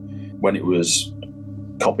tape, when it was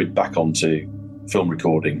copied back onto film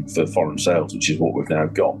recording for foreign sales, which is what we've now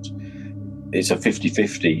got, it's a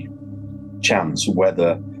 50-50 chance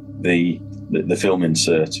whether the film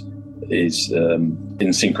insert is in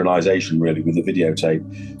synchronization really with the videotape.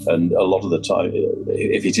 And a lot of the time,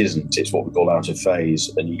 if it isn't, it's what we call out of phase,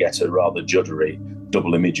 and you get a rather juddery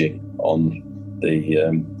double imaging on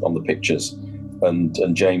the pictures. And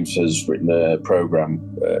James has written a program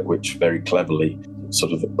which very cleverly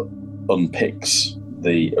sort of unpicks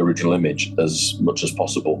the original image as much as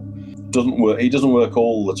possible. Doesn't work. It doesn't work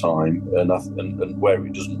all the time, and where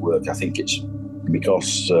it doesn't work, I think it's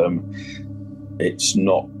because it's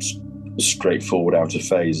not straightforward out of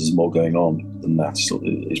phase. There's more going on than that.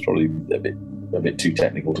 It's probably a bit too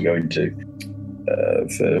technical to go into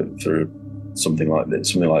for something like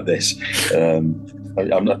this.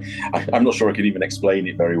 I'm not sure I can even explain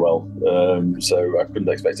it very well, so I couldn't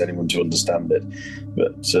expect anyone to understand it.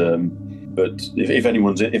 But if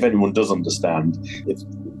anyone does understand,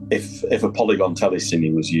 if a polygon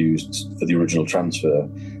telecine was used for the original transfer,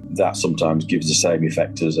 that sometimes gives the same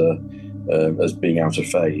effect as being out of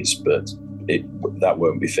phase, but that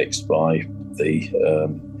won't be fixed by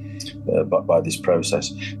this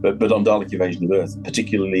process. But on Dalek Invasion of Earth,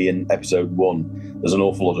 particularly in episode 1, there's an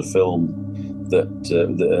awful lot of film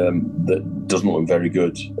that doesn't look very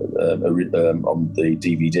good on the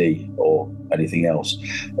DVD or anything else,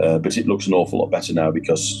 but it looks an awful lot better now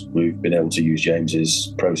because we've been able to use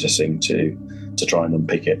James's processing to try and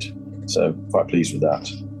unpick it. So quite pleased with that.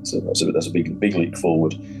 So that's a big leap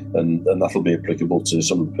forward, and that'll be applicable to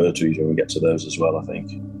some of the pertwees when we get to those as well, I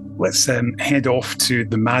think. Let's head off to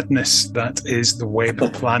the madness that is the Web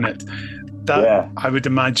Planet. That, I would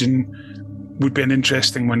imagine, would be an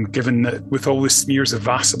interesting one, given that with all the smears of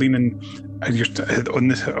Vaseline and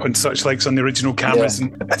on such likes on the original cameras,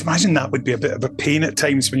 and I'd imagine that would be a bit of a pain at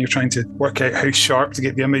times when you're trying to work out how sharp to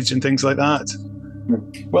get the image and things like that.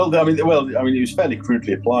 Well, I mean, it was fairly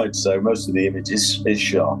crudely applied, so most of the image is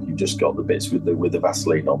sharp. You've just got the bits with the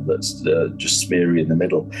Vaseline on that's just smeary in the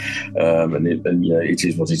middle, and it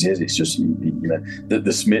is what it is. It's just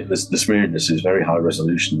the smeariness is very high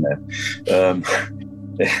resolution there.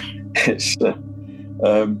 It's the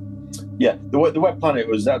Web Planet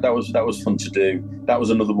was that was fun to do. That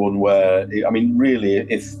was another one where, I mean, really,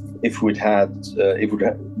 if we'd had a little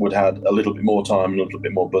bit more time and a little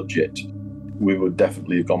bit more budget, we would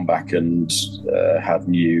definitely have gone back and had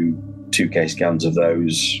new 2K scans of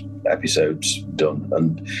those episodes done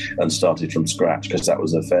and started from scratch, because that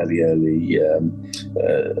was a fairly early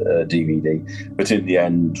DVD. But in the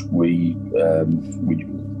end, we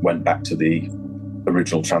went back to the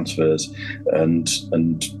original transfers and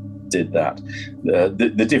did that.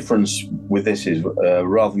 The difference with this is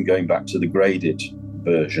rather than going back to the graded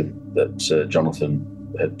version that Jonathan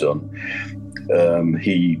had done,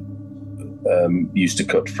 he used to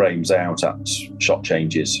cut frames out at shot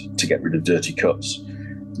changes to get rid of dirty cuts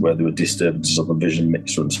where there were disturbances on the vision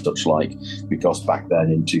mixer and such like, because back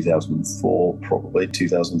then in 2004, probably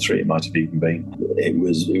 2003 it might have even been, it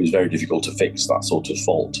was very difficult to fix that sort of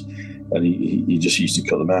fault, and he just used to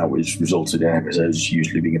cut them out, which resulted in episodes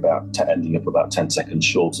usually being ending up about 10 seconds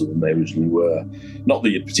shorter than they originally were. Not that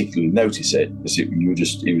you'd particularly notice it, because it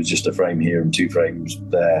was just a frame here and 2 frames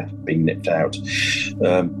there being nipped out,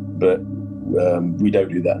 but we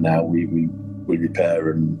don't do that now. We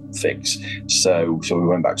repair and fix. So we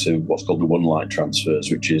went back to what's called the one light transfers,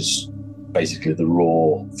 which is basically the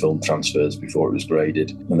raw film transfers before it was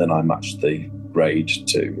graded, and then I matched the grade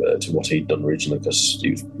to what he'd done originally, because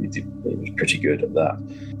he was pretty good at that.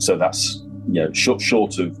 So that's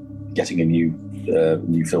short of getting a new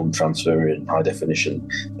film transfer in high definition.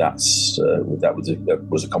 That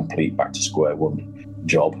was a complete back to square one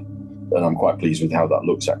job. And I'm quite pleased with how that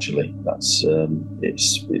looks. Actually,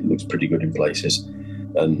 it looks pretty good in places,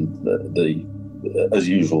 and as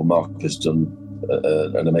usual, Mark has done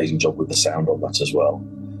an amazing job with the sound on that as well.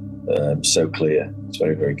 So clear, it's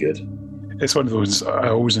very, very good. It's one of those I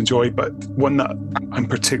always enjoy, but one that I'm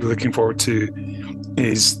particularly looking forward to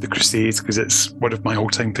is The Crusade, because it's one of my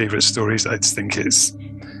all-time favourite stories. I just think it's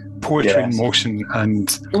poetry in motion,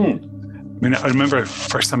 and I mean, I remember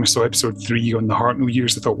first time I saw episode 3 on the Hartnell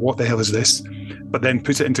years, I thought, what the hell is this? But then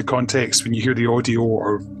put it into context when you hear the audio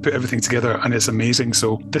or put everything together, and it's amazing.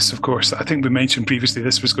 So this, of course, I think we mentioned previously,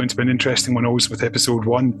 this was going to be an interesting one always with episode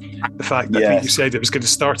 1. The fact that I think you said it was going to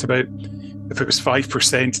start about, if it was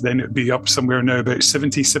 5%, then it would be up somewhere now about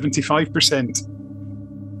 70-75%.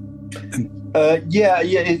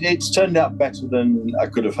 It's turned out better than I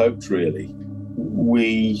could have hoped, really.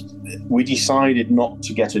 We decided not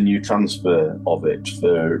to get a new transfer of it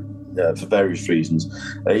for various reasons.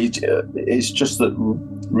 It's just that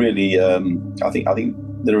really, I think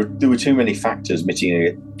there were too many factors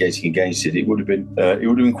mitigating against it. It would have been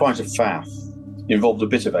quite a faff. It involved a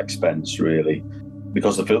bit of expense, really,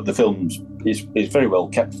 because the film is very well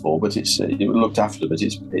kept for, but it looked after, but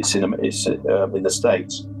it's in the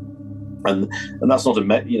States. And that's not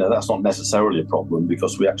that's not necessarily a problem,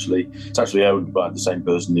 because it's actually owned by the same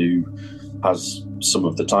person who has some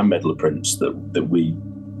of the Time Meddler prints that we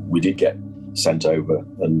did get sent over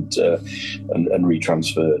and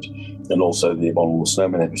retransferred, and also the Abominable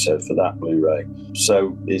Snowman episode for that Blu-ray.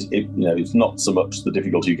 So it's not so much the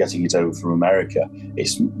difficulty of getting it over from America.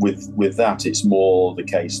 It's with that, it's more the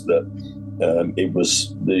case that it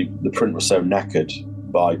was the print was so knackered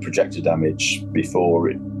by projector damage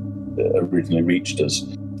before it originally reached us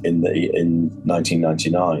in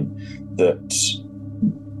 1999 that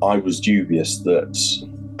I was dubious that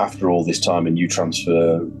after all this time a new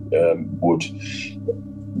transfer would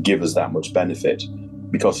give us that much benefit,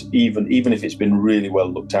 because even if it's been really well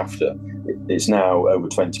looked after, it's now over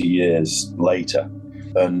 20 years later,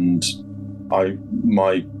 and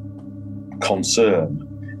my concern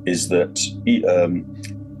is that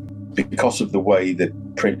because of the way the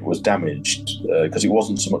print was damaged, because it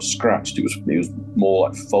wasn't so much scratched, it was more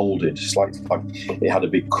like folded. It's like it had a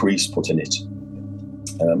big crease put in it,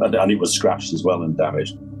 and it was scratched as well and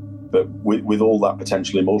damaged. But with all that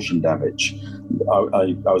potential emulsion damage,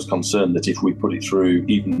 I was concerned that if we put it through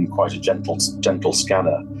even quite a gentle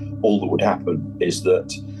scanner, all that would happen is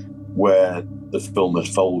that where the film had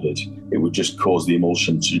folded, it would just cause the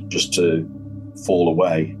emulsion to fall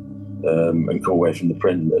away and go away from the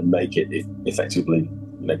print and make it effectively,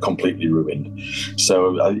 completely ruined.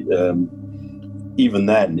 So even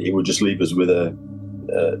then, it would just leave us with a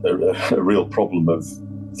real problem of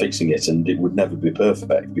fixing it, and it would never be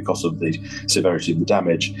perfect because of the severity of the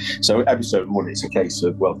damage. So episode 1, it's a case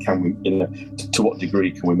of, well, can we, to what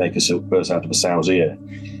degree can we make a silk purse out of a sow's ear?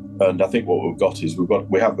 And I think what we've got is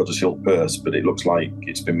we have got a silk purse, but it looks like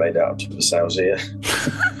it's been made out of a sow's ear.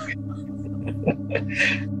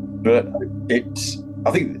 But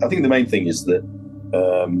I think the main thing is that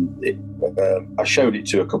I showed it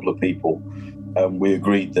to a couple of people, and we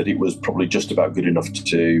agreed that it was probably just about good enough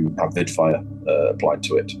to have VidFire applied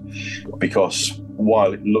to it, because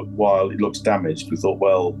while it looks damaged, we thought,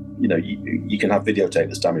 well, you can have videotape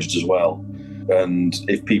that's damaged as well, and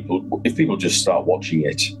if people just start watching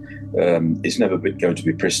it, it's never going to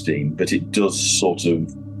be pristine, but it does sort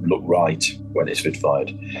of look right when it's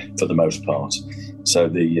VidFired for the most part. So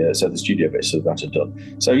the studio bits of that are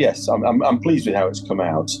done. So yes, I'm pleased with how it's come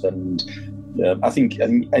out, and I think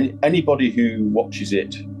anybody who watches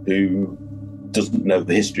it who doesn't know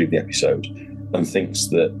the history of the episode and thinks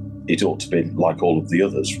that it ought to be like all of the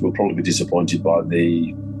others will probably be disappointed by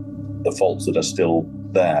the faults that are still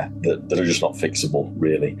there, that are just not fixable,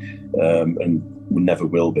 really, and never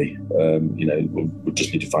will be. We'll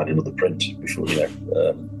just need to find another print before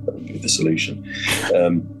with the solution.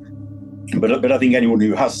 But I think anyone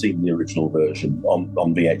who has seen the original version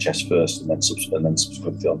on VHS first and then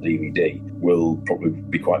subsequently on DVD will probably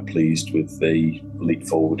be quite pleased with the leap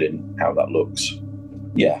forward in how that looks.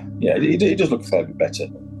 Yeah, it does look a fair bit better.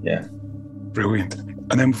 Yeah, brilliant.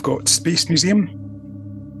 And then we've got Space Museum.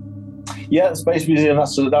 Yeah, Space Museum.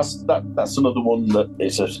 That's another one that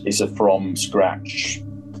it's a from scratch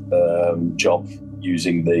job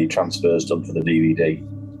using the transfers done for the DVD.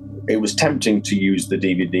 It was tempting to use the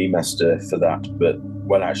DVD master for that, but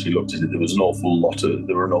when I actually looked at it, there were an awful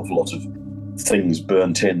lot of things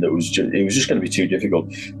burnt in. It was just going to be too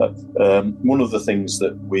difficult. One of the things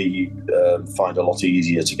that we find a lot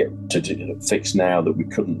easier to get to fix now that we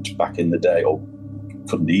couldn't back in the day, or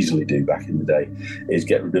couldn't easily do back in the day, is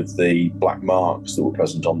get rid of the black marks that were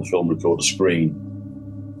present on the film recorder screen.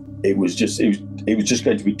 It was just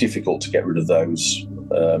going to be difficult to get rid of those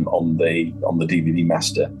on the DVD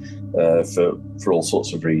master for all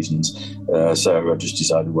sorts of reasons. So I just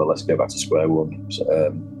decided, well, let's go back to square one.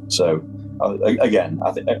 So again,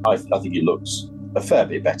 I think it looks a fair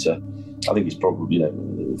bit better. I think it's probably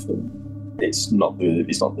it's not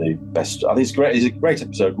the best. I think it's great. It's a great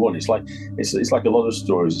episode 1. It's like a lot of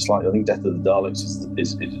stories. It's like, I think Death of the Daleks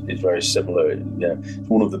is very similar. It's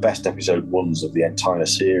one of the best episode 1s of the entire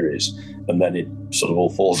series, and then it sort of all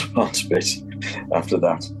falls apart a bit after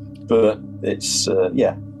that. But it's I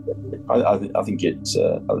think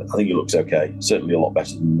it looks okay. Certainly a lot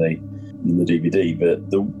better than the DVD. But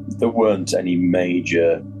there weren't any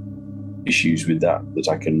major issues with that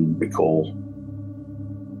I can recall.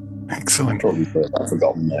 Excellent. I've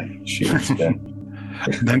forgotten there. Yeah.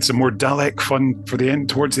 And then some more Dalek fun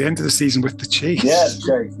towards the end of the season with the chase. Yeah, the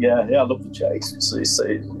chase. Yeah, I love the chase. It's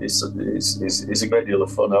a great deal of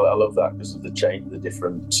fun. I love that because of the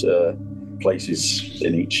different places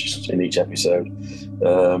in each episode.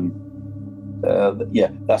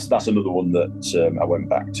 That's another one that I went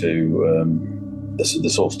back to the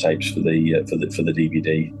source tapes for the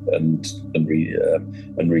DVD and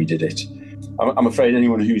redid it. I'm afraid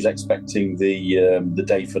anyone who's expecting the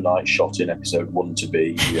day for night shot in episode 1 to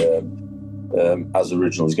be as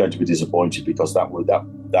original is going to be disappointed, because that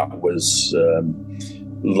was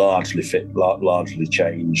largely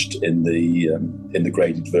changed in the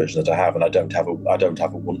graded version that I have, and I don't have a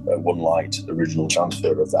one light original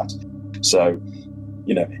transfer of that. So,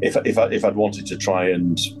 if I'd wanted to try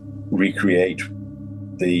and recreate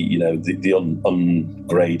the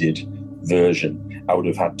ungraded version, I would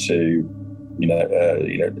have had to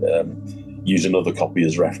use another copy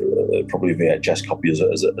as probably a VHS copy as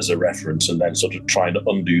a reference, and then sort of try and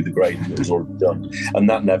undo the grading that was already done, and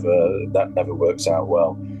that never works out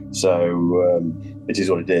well. So it is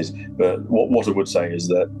what it is. But what I would say is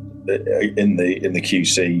that in the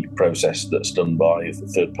QC process that's done by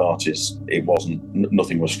third parties,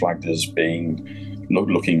 nothing was flagged as being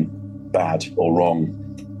looking bad or wrong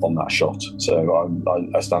on that shot. So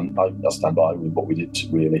I stand by with what we did,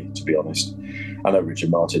 really, to be honest. I know Richard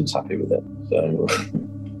Martin's happy with it. So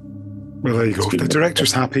Well, there you go. If the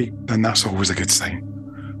director's happy, then that's always a good sign.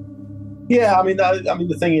 Yeah, I mean,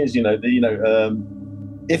 the thing is,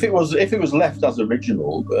 if it was left as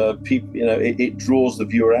original, people, it draws the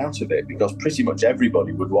viewer out of it, because pretty much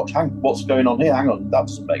everybody would watch. What's going on here? Hang on, that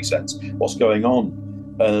doesn't make sense. What's going on?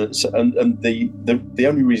 And the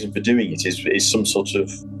only reason for doing it is some sort of,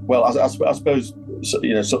 well, I suppose,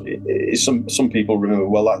 some people remember,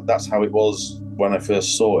 well, that's how it was when I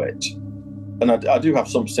first saw it, and I do have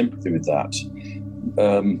some sympathy with that.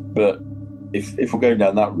 But if we're going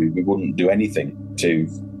down that route, we wouldn't do anything to.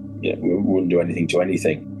 We wouldn't do anything to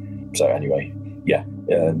anything. So anyway, yeah,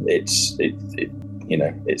 it's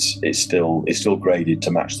still graded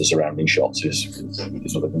to match the surrounding shots is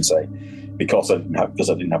what I can say, because I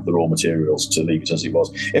didn't have the raw materials to leave it as it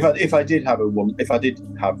was. If I did have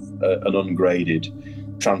an ungraded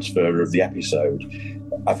transfer of the episode,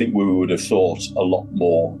 I think we would have thought a lot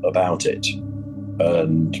more about it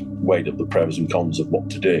and weighed up the pros and cons of what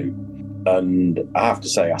to do. And I have to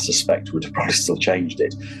say, I suspect we'd have probably still changed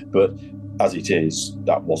it, but as it is,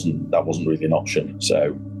 that wasn't really an option.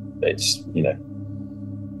 So it's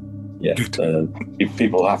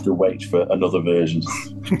people have to wait for another version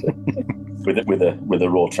with a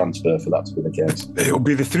raw transfer for that to be the case. It'll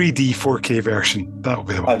be the 3D 4K version. That'll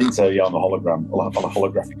be the one. I think so. Yeah, on a hologram, on a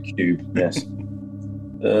holographic cube. Yes,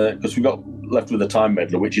 because we got left with a Time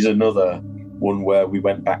Meddler, which is another one where we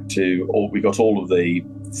went back to we got all of the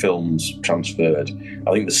films transferred.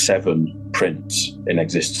 I think there's 7 prints in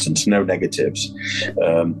existence, no negatives,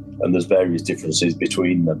 and there's various differences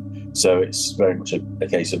between them. So it's very much a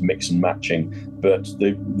case of mix and matching. But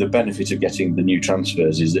the benefit of getting the new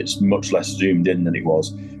transfers is it's much less zoomed in than it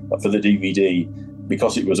was for the DVD,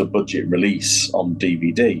 because it was a budget release on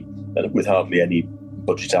DVD and with hardly any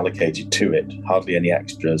budget allocated to it, hardly any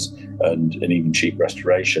extras, and an even cheap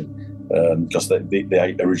restoration. Because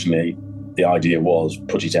originally the idea was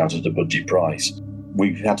put it out at a budget price.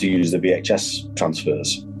 We had to use the VHS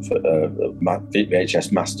transfers, for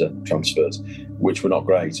VHS master transfers, which were not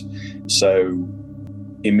great. So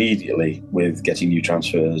immediately, with getting new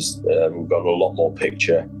transfers, we've got a lot more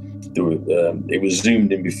picture. It was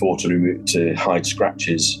zoomed in before to hide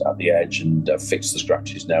scratches at the edge and fix the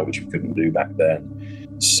scratches now, which we couldn't do back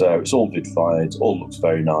then. So it's all vidified, all looks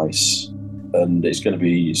very nice, and that's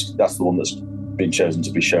the one that's been chosen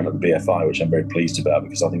to be shown at the BFI, which I'm very pleased about,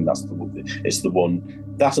 because I think it's the one.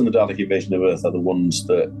 That and the Dalek Invasion of Earth are the ones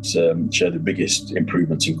that show the biggest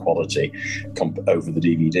improvements in quality over the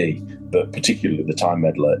DVD. But particularly the Time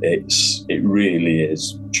Meddler, it really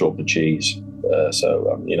is chalk and cheese. So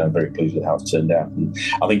I'm very pleased with how it's turned out, and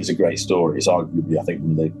I think it's a great story. It's arguably, I think,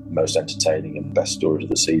 one of the most entertaining and best stories of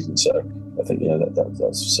the season. So I think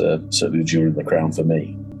that's certainly the jewel in the crown for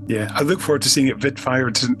me. Yeah, I look forward to seeing it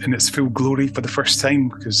vid-fired in its full glory for the first time,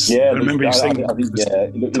 because I remember you saying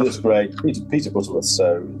it looks great. Peter Butterworth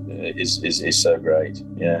is so great.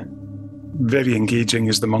 Yeah, very engaging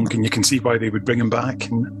as the monk, and you can see why they would bring him back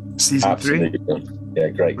in season 3. Yeah,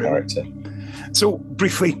 great character. So,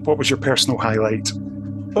 briefly, what was your personal highlight?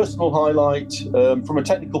 Personal highlight, from a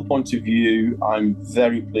technical point of view, I'm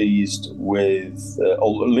very pleased with,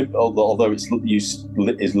 although its use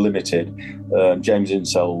is limited, James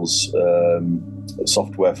Insel's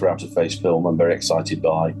software for out-of-face film. I'm very excited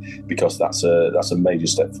by, because that's a major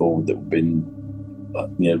step forward that we've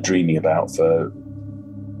been, dreaming about for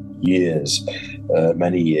years,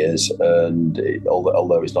 many years, and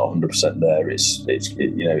although it's not 100% there,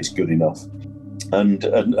 it's good enough. And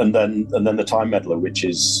then the Time Meddler, which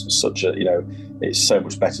is such a, it's so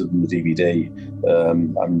much better than the DVD.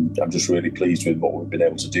 I'm just really pleased with what we've been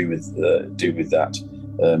able to do with that,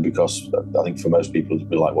 because I think for most people it'd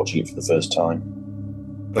be like watching it for the first time.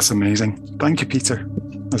 That's amazing. Thank you, Peter,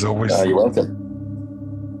 as always. You're welcome.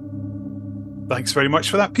 Thanks very much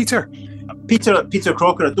for that, Peter. Peter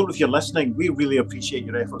Crocker, I don't know if you're listening. We really appreciate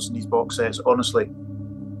your efforts in these box sets, honestly,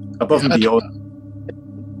 above and beyond.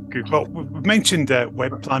 Good. Well, we've mentioned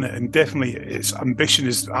Web Planet, and definitely its ambition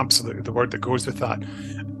is absolutely the word that goes with that.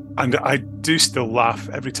 And I do still laugh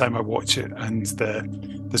every time I watch it, and the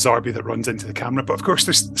Zarbi that runs into the camera. But of course,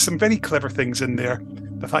 there's some very clever things in there.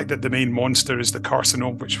 The fact that the main monster is the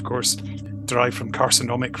carcinome, which of course derived from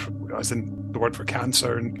carcinomic, as in the word for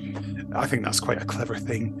cancer, and I think that's quite a clever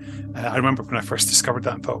thing. I remember when I first discovered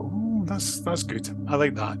that and thought, oh, that's good. I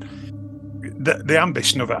like that. The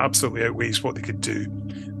ambition of it absolutely outweighs what they could do,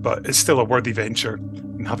 but it's still a worthy venture.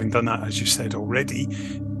 And having done that, as you said already,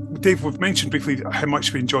 Dave, we've mentioned briefly how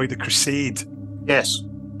much we enjoy The Crusade. Yes.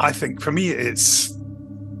 I think for me, it's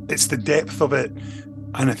the depth of it,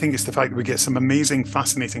 and I think it's the fact that we get some amazing,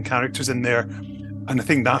 fascinating characters in there. And I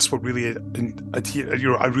think that's what really,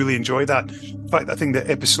 I really enjoy that. In fact, I think that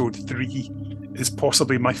episode 3 is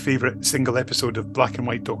possibly my favourite single episode of black and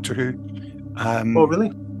white Doctor Who. Oh,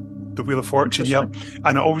 really? The Wheel of Fortune, yeah.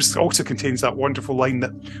 And it also contains that wonderful line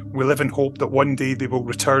that we live in hope that one day they will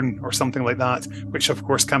return, or something like that, which of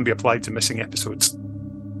course can be applied to missing episodes.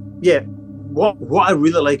 Yeah. What I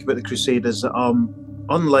really like about the Crusade is that,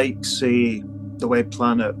 unlike, say, the Web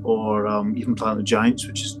Planet or even Planet of Giants,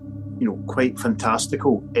 which is, quite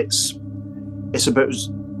fantastical, it's about,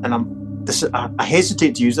 and I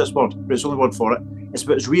hesitate to use this word, but it's the only word for it. It's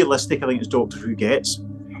about as realistic, I think, as Doctor Who gets.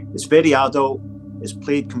 It's very adult. It's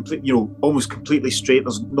played almost completely straight.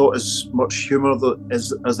 There's not as much humour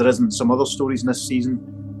as there is in some other stories in this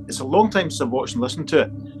season. It's a long time since I've watched and listened to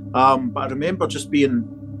it, but I remember just being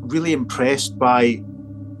really impressed by,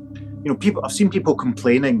 people. I've seen people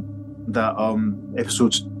complaining that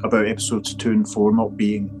episodes 2 and 4 not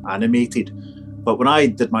being animated, but when I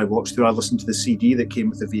did my watch through, I listened to the CD that came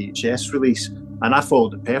with the VHS release, and I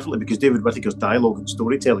followed it perfectly because David Whittaker's dialogue and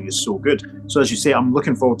storytelling is so good. So as you say, I'm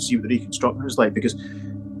looking forward to see what the reconstruction is like, because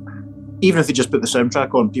even if they just put the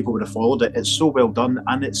soundtrack on, people would have followed it. It's so well done,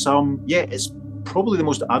 and it's it's probably the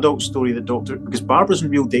most adult story that because Barbara's in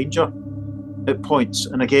real danger at points,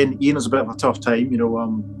 and again, Ian has a bit of a tough time,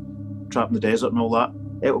 trapped in the desert and all that.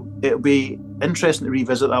 It'll be interesting to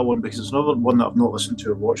revisit that one, because it's another one that I've not listened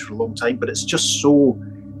to or watched for a long time, but it's just so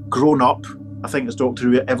grown up, I think, as Doctor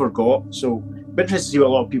Who ever got. So it'll be interesting to see what a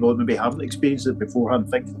lot of people that maybe haven't experienced it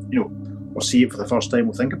beforehand think, or see it for the first time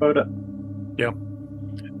will think about it. Yeah.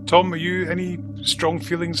 Tom, are you any strong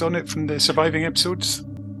feelings on it from the surviving episodes?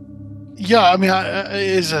 Yeah, I mean,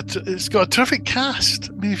 it's got a terrific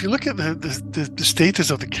cast. I mean, if you look at the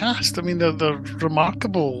status of the cast, I mean, they're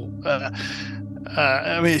remarkable.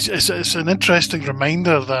 I mean, it's an interesting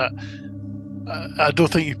reminder that I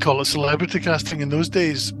don't think you'd call it celebrity casting in those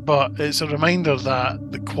days, but it's a reminder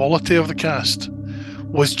that the quality of the cast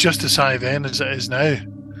was just as high then as it is now.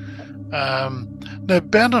 Now,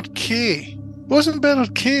 Bernard Kay, wasn't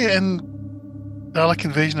Bernard Kay in Dalek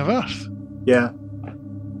Invasion of Earth? Yeah.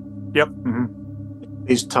 Yep. Mm-hmm.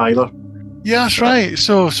 He's Tyler. Yeah, that's right.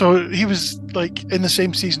 So he was like in the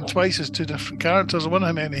same season twice as two different characters. I wonder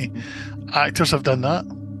how many actors have done that.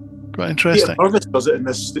 Quite interesting. Peter Purvis does it in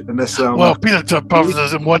this. Well, Peter Purvis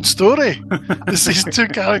does it in one story. This is two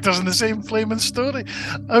characters in the same flaming story.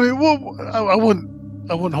 I mean,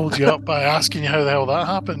 I won't hold you up by asking you how the hell that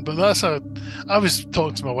happened, but I was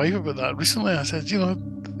talking to my wife about that recently. I said,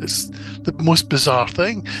 it's the most bizarre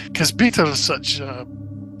thing, because Peter is such a,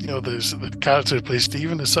 the character who plays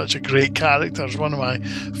Stephen is such a great character. He's one of my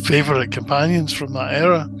favourite companions from that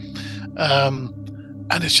era.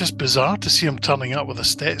 And it's just bizarre to see him turning up with a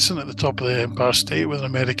Stetson at the top of the Empire State with an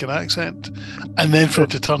American accent, and then for him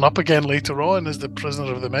to turn up again later on as the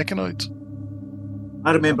prisoner of the Mechanoids.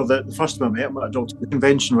 I remember the first time I met him at a Doctor Who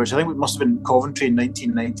convention, which I think must have been Coventry in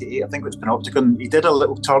 1998. I think it was Panopticon. He did a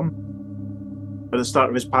little turn at the start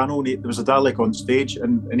of his panel, and there was a Dalek on stage,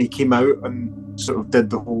 and he came out and sort of did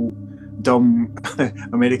the whole dumb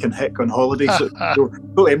American hick on holiday. So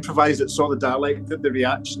totally improvised it, saw the Dalek, did the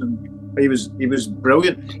reaction, and he was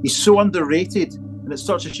brilliant. He's so underrated, and it's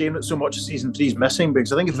such a shame that so much of season 3 is missing,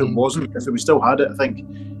 because I think if we still had it, I think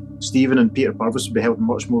Stephen and Peter Purvis would be held in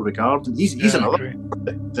much more regard. And he's another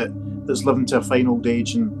that's living to a fine old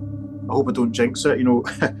age, and I hope I don't jinx it. Hope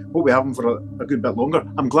we have him for a good bit longer.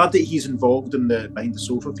 I'm glad that he's involved in the behind the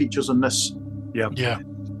sofa features on this. Yeah.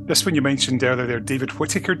 This one you mentioned earlier there, David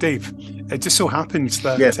Whittaker, Dave. It just so happens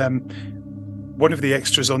that one of the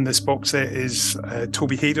extras on this box set is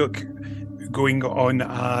Toby Haydock going on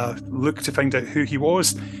a look to find out who he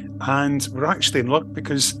was, and we're actually in luck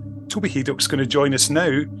because Toby Haydock's going to join us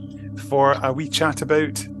now for a wee chat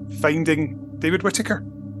about finding David Whittaker.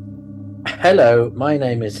 Hello, my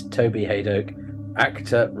name is Toby Haydock,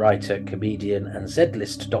 actor, writer, comedian and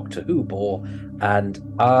Z-list Doctor Who bore, and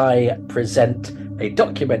I present a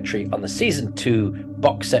documentary on the season 2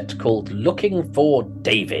 box set called Looking for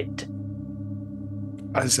David.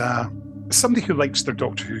 As somebody who likes their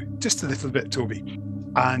Doctor Who just a little bit, Toby,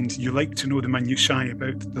 and you like to know the minutiae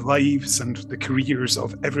about the lives and the careers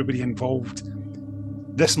of everybody involved,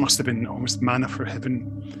 this must have been almost manna from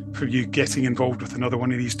heaven for you, getting involved with another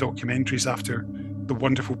one of these documentaries after the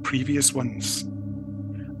wonderful previous ones.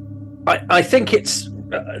 I think it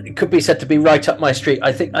could be said to be right up my street.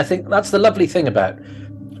 I think that's the lovely thing about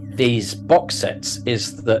these box sets,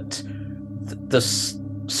 is that there's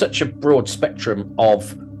such a broad spectrum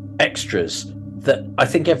of extras that I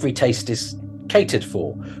think every taste is catered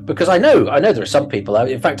for. Because I know there are some people.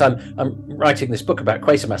 In fact, I'm writing this book about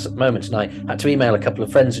Quatermass at the moment, and I had to email a couple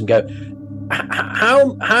of friends and go,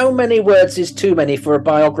 how many words is too many for a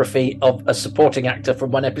biography of a supporting actor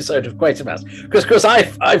from one episode of Quatermass? Because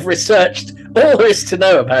I've researched all there is to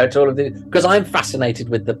know about all of this, because I'm fascinated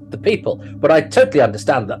with the people, but I totally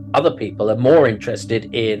understand that other people are more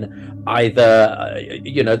interested in either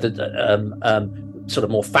the sort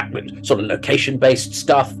of more sort of location-based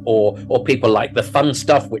stuff, or people like the fun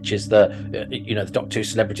stuff, which is the Doctor Who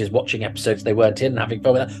celebrities watching episodes they weren't in and having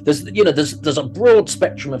fun with that. There's a broad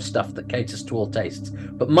spectrum of stuff that caters to all tastes,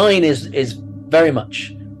 but mine is very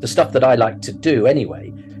much the stuff that I like to do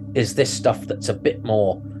anyway. Is this stuff that's a bit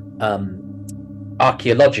more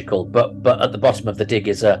archaeological, but at the bottom of the dig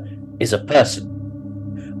is a person.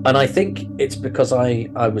 And I think it's because I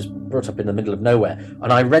was brought up in the middle of nowhere,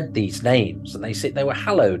 and I read these names, and they were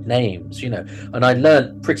hallowed names, and I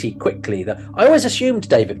learned pretty quickly that I always assumed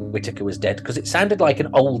David Whittaker was dead because it sounded like an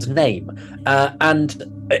old name, and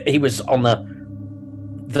he was on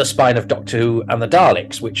the spine of Doctor Who and the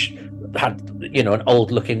Daleks, which had an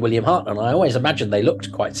old-looking William Hartnell. And I always imagined they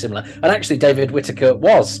looked quite similar, and actually David Whittaker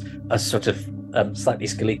was a sort of slightly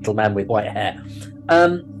skeletal man with white hair.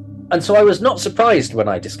 And so I was not surprised when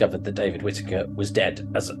I discovered that David Whittaker was dead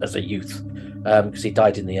as a youth, because he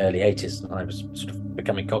died in the early 80s, and I was sort of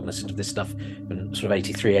becoming cognizant of this stuff in sort of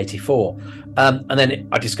 83, 84. And then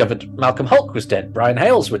I discovered Malcolm Hulke was dead, Brian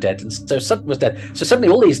Hales were dead, and so Sutton was dead. So suddenly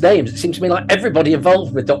all these names, it seemed to me like everybody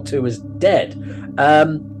involved with Doctor Who was dead.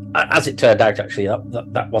 As it turned out, actually,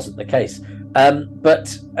 that wasn't the case. And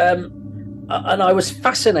I was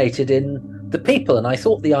fascinated in the people, and I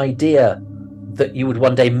thought the idea that you would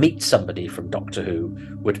one day meet somebody from Doctor Who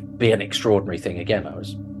would be an extraordinary thing. Again, I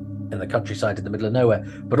was in the countryside in the middle of nowhere,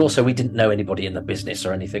 but also we didn't know anybody in the business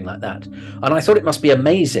or anything like that. And I thought it must be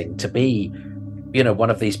amazing to be, one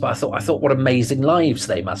of these. But I thought what amazing lives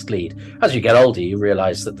they must lead. As you get older, you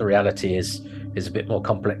realise that the reality is a bit more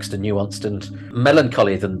complex and nuanced and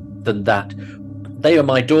melancholy than that. They were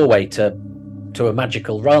my doorway to a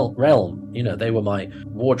magical realm. They were my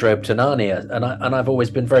wardrobe to Narnia, and I've always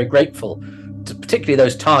been very grateful to particularly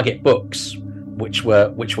those Target books, which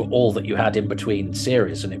were all that you had in between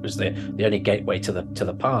series, and it was the only gateway to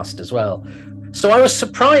the past as well. So I was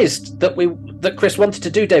surprised that Chris wanted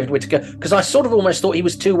to do David Whittaker, because I sort of almost thought he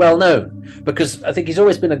was too well known, because I think he's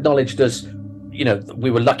always been acknowledged as,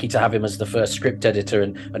 we were lucky to have him as the first script editor,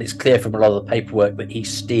 and it's clear from a lot of the paperwork that he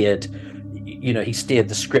steered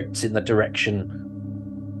the scripts in the direction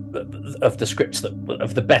of the scripts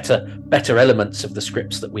of the better elements of the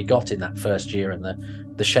scripts that we got in that first year, and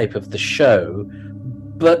the shape of the show.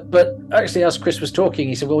 But actually, as Chris was talking,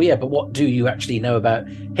 he said, well, yeah, but what do you actually know about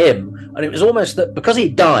him? And it was almost that because he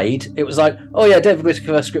died, it was like, oh yeah, David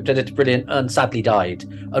Whittaker, script editor, brilliant, and sadly died.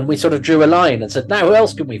 And we sort of drew a line and said, now who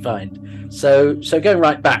else can we find? So going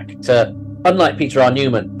right back to, unlike Peter R.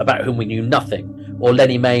 Newman, about whom we knew nothing, or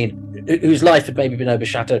Lenny Mayne, whose life had maybe been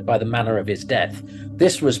overshadowed by the manner of his death,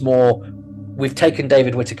 this was more, we've taken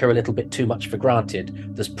David Whittaker a little bit too much for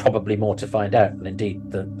granted. There's probably more to find out, and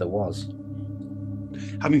indeed there was.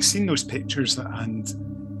 Having seen those pictures, and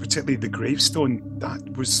particularly the gravestone, that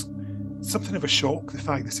was something of a shock, the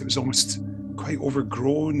fact that it was almost quite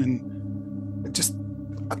overgrown and just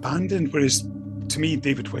abandoned, whereas to me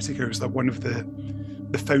David Whittaker is like one of the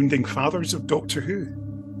founding fathers of Doctor Who.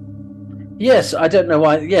 Yes, I don't know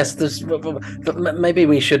why. Yes, maybe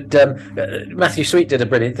we should. Matthew Sweet did a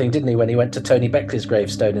brilliant thing, didn't he, when he went to Tony Beckley's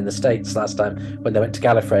gravestone in the States last time when they went to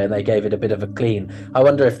Gallifrey and they gave it a bit of a clean. I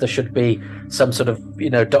wonder if there should be some sort of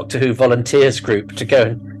Doctor Who volunteers group to go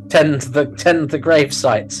and tend the grave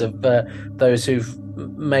sites of those who've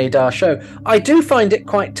made our show. I do find it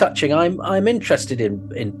quite touching. I'm interested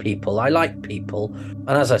in people. I like people,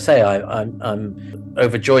 and as I say, I'm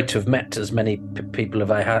overjoyed to have met as many people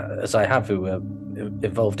as I have who were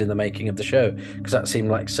involved in the making of the show, because that seemed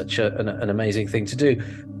like such an amazing thing to do.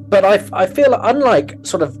 But I feel unlike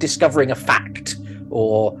sort of discovering a fact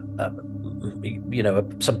or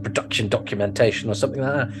some production documentation or something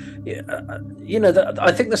like that.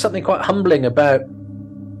 I think there's something quite humbling about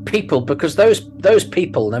people, because those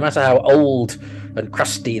people, no matter how old and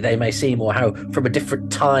crusty they may seem, or how from a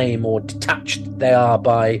different time or detached they are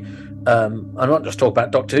by, I'm not just talking about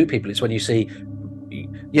Doctor Who people, it's when you see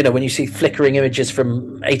flickering images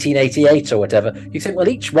from 1888 or whatever, you think, well,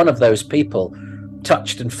 each one of those people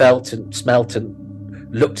touched and felt and smelt and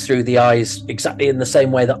looked through the eyes exactly in the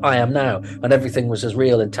same way that I am now, and everything was as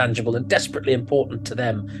real and tangible and desperately important to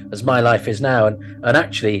them as my life is now. And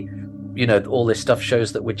actually, all this stuff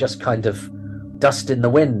shows that we're just kind of dust in the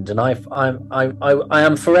wind, and I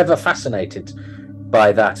am forever fascinated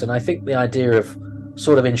by that. And I think the idea of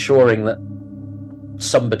sort of ensuring that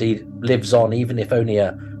somebody lives on, even if only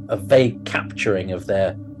a a vague capturing of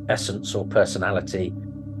their essence or personality.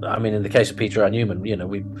 I mean, in the case of Peter R. Newman, you know,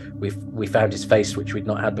 we found his face, which we'd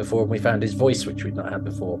not had before, and we found his voice, which we'd not had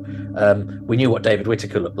before. We knew what David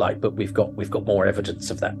Whittaker looked like, but we've got more evidence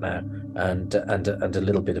of that now, and a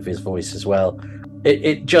little bit of his voice as well.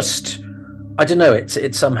 It just, I don't know.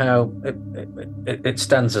 It somehow it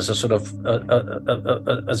stands as a sort of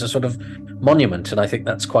monument, and I think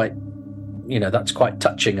that's quite, you know, that's quite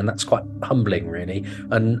touching, and that's quite humbling, really.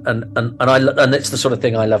 And it's the sort of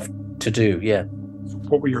thing I love to do. Yeah.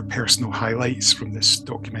 What were your personal highlights from this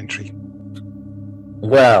documentary?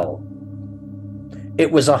 Well,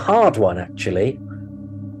 it was a hard one, actually,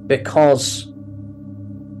 because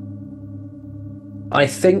I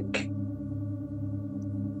think,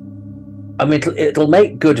 I mean, it'll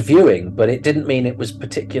make good viewing, but it didn't mean it was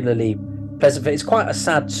particularly pleasant. It's quite a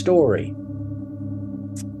sad story.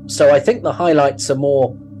 So I think the highlights are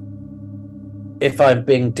more, if I'm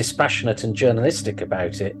being dispassionate and journalistic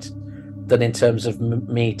about it, than in terms of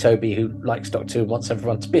me, Toby, who likes Doctor Who and wants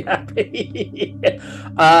everyone to be happy.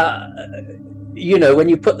 You know, when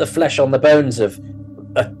you put the flesh on the bones of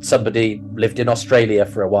somebody lived in Australia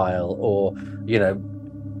for a while, or, you know,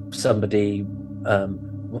 somebody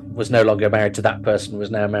was no longer married to that person, was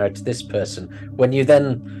now married to this person. When you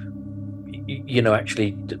then, you know,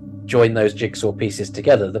 actually join those jigsaw pieces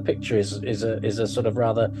together, the picture is a sort of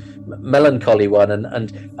rather melancholy one.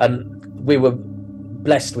 And we were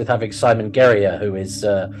blessed with having Simon Guerrier, who is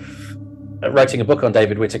writing a book on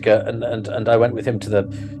David Whittaker, and I went with him to the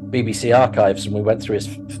BBC archives, and we went through his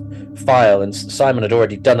file, and Simon had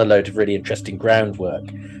already done a load of really interesting groundwork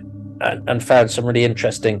and found some really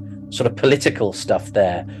interesting sort of political stuff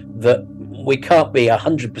there that we can't be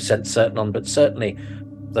 100% certain on, but certainly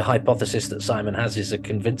the hypothesis that Simon has is a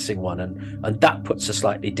convincing one, and that puts a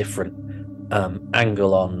slightly different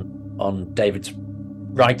angle on David's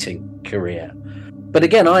writing career. But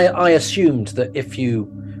again, I assumed that if you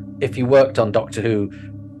worked on Doctor Who,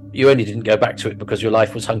 you only didn't go back to it because your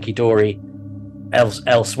life was hunky-dory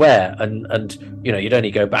elsewhere, and you know, you'd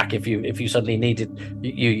only go back if you suddenly needed,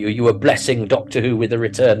 you were blessing Doctor Who with a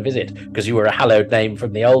return visit because you were a hallowed name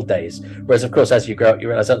from the old days. Whereas of course, as you grow up, you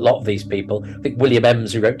realise that a lot of these people, I think William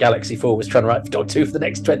Ems, who wrote Galaxy 4, was trying to write for Doctor Who for the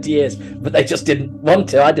next 20 years, but they just didn't want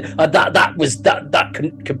to. That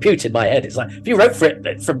compute in my head. It's like, if you wrote for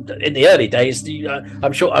it from in the early days,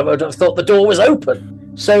 I'm sure I would have thought the door was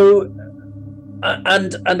open. So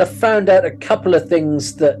and I found out a couple of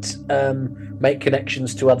things that make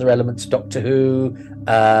connections to other elements of Doctor Who,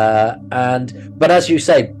 but as you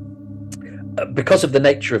say, because of the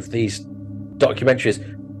nature of these documentaries,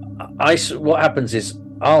 what happens is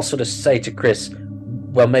I'll sort of say to Chris,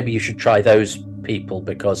 well, maybe you should try those people,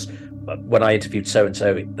 because when I interviewed so and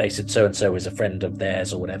so, they said so and so was a friend of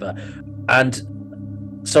theirs or whatever, and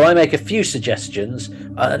so I make a few suggestions,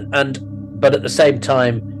 but at the same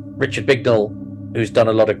time, Richard Bignell, who's done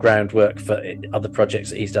a lot of groundwork for other projects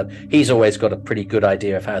that he's done, he's always got a pretty good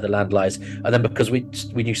idea of how the land lies. And then because we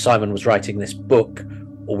knew Simon was writing this book,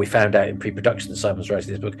 or we found out in pre-production that Simon was writing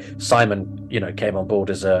this book, Simon, you know, came on board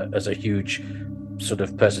as a huge sort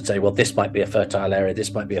of person to say, well, this might be a fertile area,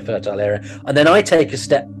 this might be a fertile area. And then I take a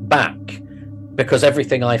step back, because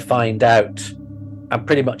everything I find out, and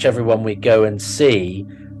pretty much everyone we go and see,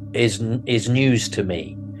 is news to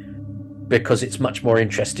me, because it's much more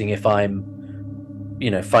interesting if I'm, you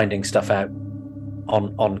know, finding stuff out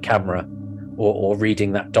on camera or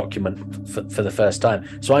reading that document for the first time.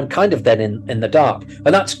 So I'm kind of then in the dark,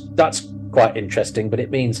 and that's quite interesting. But it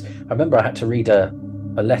means, I remember I had to read a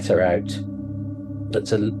letter out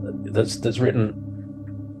that's written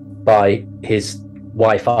by his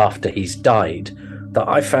wife after he's died, that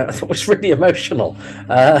I thought was really emotional.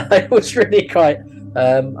 It was really quite,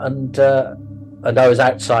 and I was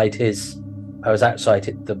outside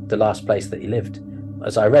the last place that he lived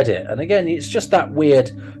as I read it. And again, it's just that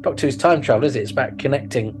weird Doctor Who's time travel, is it? It's about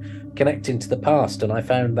connecting to the past, and I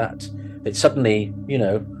found that it suddenly, you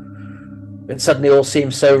know, all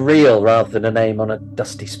seems so real rather than a name on a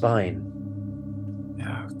dusty spine.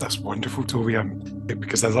 Yeah, that's wonderful, Toby,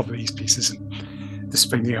 because I love these pieces and just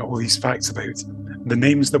finding out all these facts about the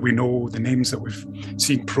names that we know, the names that we've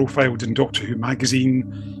seen profiled in Doctor Who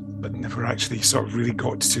magazine, but never actually sort of really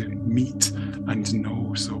got to meet and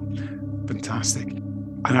know. So fantastic.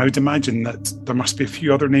 And I would imagine that there must be a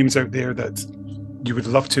few other names out there that you would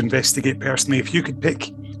love to investigate personally. If you could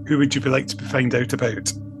pick, who would you like to find out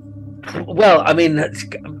about? Well, I mean,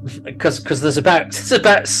 because there's about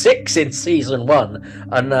 6 in season 1,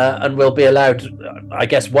 and we'll be allowed, I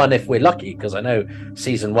guess, 1 if we're lucky, because I know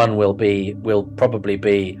season 1 will probably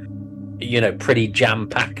be, you know, pretty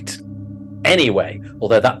jam-packed anyway.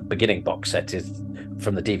 Although that beginning box set is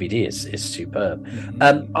from the DVD is superb.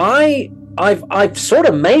 I've sort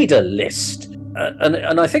of made a list,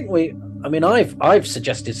 and I think I've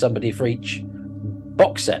suggested somebody for each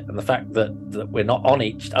box set, and the fact that I'm not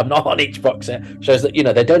on each box set shows that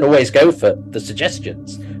they don't always go for the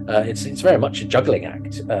suggestions. It's very much a juggling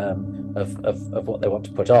act of what they want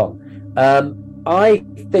to put on. I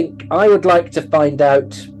think I would like to find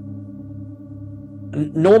out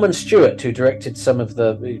Norman Stewart, who directed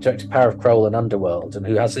Power of Kroll and Underworld, and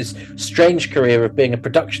who has this strange career of being a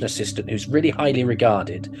production assistant who's really highly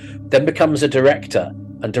regarded, then becomes a director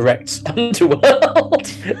and directs Underworld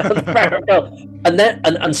and Power of Kroll,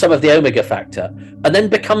 and some of the Omega Factor, and then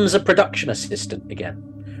becomes a production assistant again,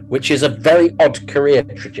 which is a very odd career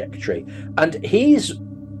trajectory. And he's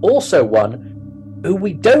also one who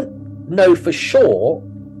we don't know for sure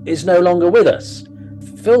is no longer with us.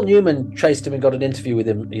 Phil Newman traced him and got an interview with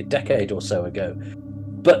him a decade or so ago,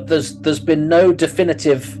 but there's been no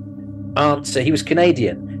definitive answer. He was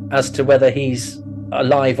Canadian, as to whether he's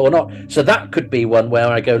alive or not. So that could be one where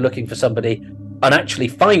I go looking for somebody and actually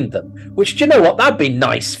find them, which, do you know what, that'd be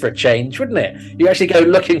nice for a change, wouldn't it? You actually go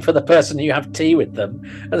looking for the person, you have tea with them,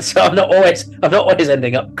 and so I'm not always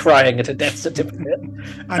ending up crying at a death certificate.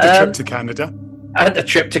 And a trip to Canada. And a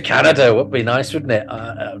trip to Canada would be nice, wouldn't it?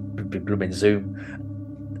 Blooming Zoom.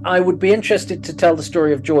 I would be interested to tell the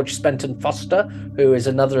story of George Spenton Foster, who is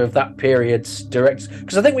another of that period's directors,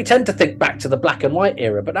 because I think we tend to think back to the black and white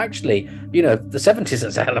era, but actually, the 70s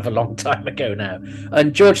is a hell of a long time ago now.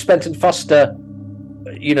 And George Spenton Foster,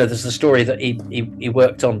 there's the story that he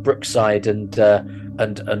worked on Brookside and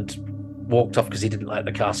walked off because he didn't like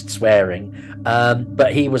the cast swearing.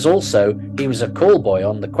 But he was a call boy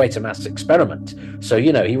on the Quatermass Experiment. So,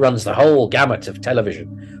 he runs the whole gamut of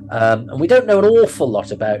television. And we don't know an awful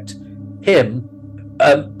lot about him.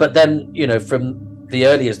 But then, from the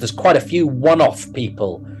earliest, there's quite a few one-off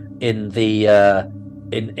people in the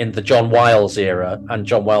John Wiles era, and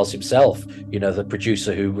John Wiles himself, the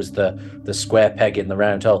producer who was the square peg in the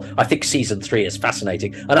round hole. I think season 3 is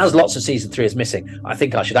fascinating, and as lots of season 3 is missing, I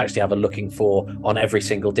think I should actually have a looking for on every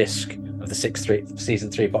single disc of the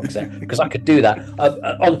season 3 box set, because I could do that.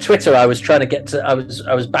 On Twitter, I was trying to get to. I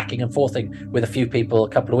was backing and forthing with a few people a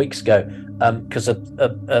couple of weeks ago, because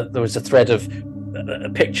there was a thread of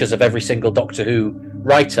pictures of every single Doctor Who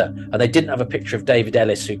writer, and they didn't have a picture of David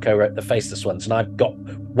Ellis, who co-wrote the Faceless Ones, and I've got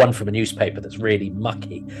one from a newspaper that's really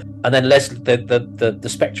mucky. And then the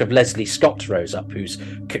spectre of Leslie Scott rose up, who's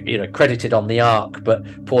credited on the Ark,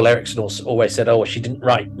 but Paul Erickson also always said, she didn't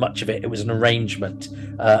write much of it, it was an arrangement.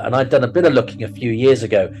 And I'd done a bit of looking a few years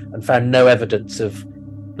ago and found no evidence of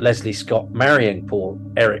Leslie Scott marrying Paul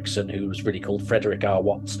Erickson, who was really called Frederick R.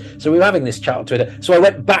 Watts. So we were having this chat on Twitter. So I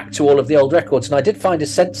went back to all of the old records, and I did find a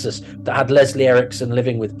census that had Leslie Erickson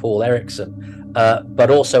living with Paul Erickson, but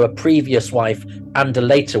also a previous wife and a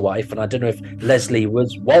later wife. And I don't know if Leslie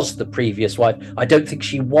was the previous wife. I don't think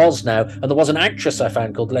she was now. And there was an actress I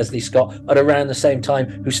found called Leslie Scott at around the same time,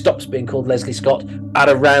 who stops being called Leslie Scott at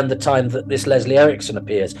around the time that this Leslie Erickson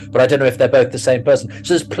appears. But I don't know if they're both the same person.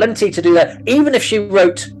 So there's plenty to do there. Even if she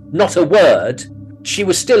wrote not a word, she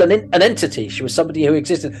was still an entity. She was somebody who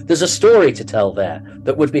existed. There's a story to tell there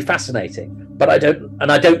that would be fascinating. But I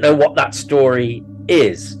don't know what that story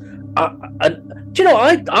is. And do you know,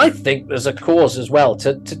 I think there's a cause as well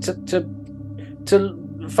to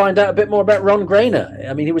find out a bit more about Ron Grainer.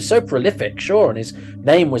 I mean, he was so prolific, sure, and his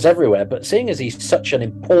name was everywhere, but seeing as he's such an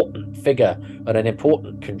important figure and an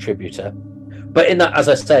important contributor, but in that, as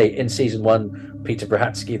I say, in season 1, Peter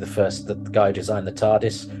Brahatsky, the guy who designed the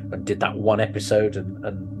TARDIS and did that one episode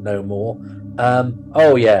and no more.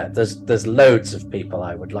 There's loads of people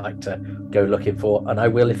I would like to go looking for, and I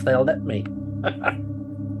will if they'll let me.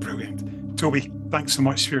 Brilliant. Toby, thanks so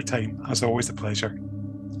much for your time. As always, a pleasure.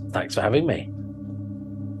 Thanks for having me.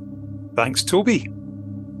 Thanks, Toby.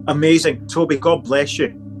 Amazing. Toby, God bless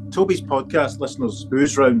you. Toby's podcast, listeners,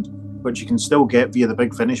 Who's Round, which you can still get via the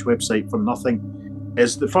Big Finish website for nothing,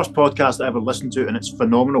 is the first podcast I ever listened to, and it's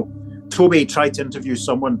phenomenal. Toby tried to interview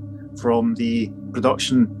someone from the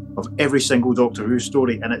production of every single Doctor Who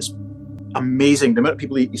story, and it's amazing. The amount of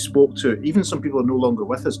people he spoke to, even some people are no longer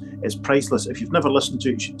with us, is priceless. If you've never listened to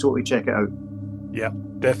it, you should totally check it out. Yeah,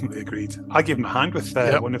 definitely agreed. I gave him a hand with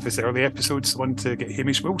one of his early episodes, the one to get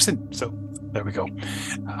Hamish Wilson. So there we go.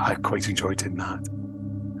 I quite enjoyed doing that.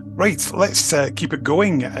 Right, let's keep it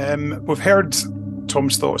going. We've heard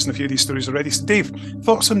Tom's thoughts on a few of these stories already. So Dave,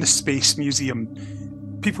 thoughts on the Space Museum?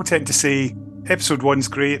 People tend to say episode 1's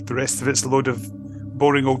great, the rest of it's a load of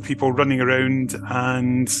boring old people running around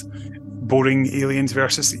and boring aliens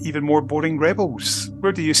versus even more boring rebels.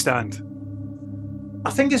 Where do you stand? I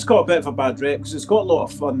think it's got a bit of a bad rep because it's got a lot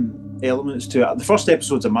of fun elements to it. The first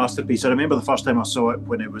episode's a masterpiece. I remember the first time I saw it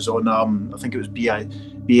when it was on, I think it was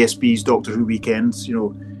BSB's Doctor Who Weekends, in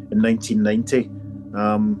 1990.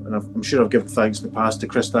 And I'm sure I've given thanks in the past to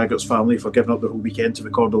Chris Taggart's family for giving up the whole weekend to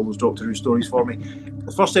record all those Doctor Who stories for me.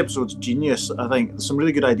 The first episode's genius, I think. There's some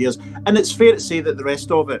really good ideas. And it's fair to say that the rest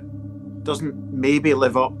of it doesn't maybe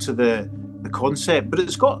live up to the concept, but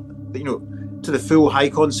it's got, to the full high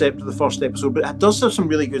concept of the first episode, but it does have some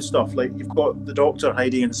really good stuff. Like, you've got the Doctor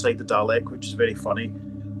hiding inside the Dalek, which is very funny.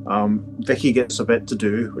 Vicky gets a bit to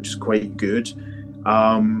do, which is quite good.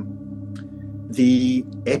 The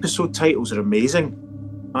episode titles are amazing,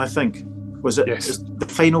 I think. Was it Yes. The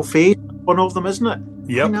Final Phase? One of them, isn't it?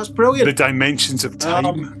 Yep. I mean, that's brilliant. The Dimensions of Time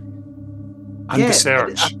and The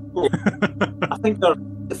Search. I think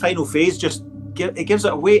the Final Phase it gives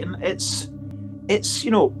it away, and it's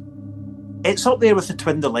it's up there with the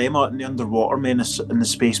Twin Dilemma and the Underwater Menace and the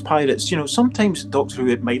Space Pirates. Sometimes Doctor Who,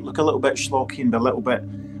 it might look a little bit schlocky and be a little bit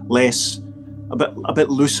less, a bit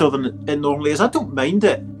looser than it normally is. I don't mind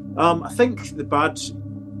it. I think the bad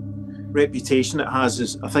reputation it has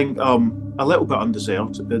is, I think, a little bit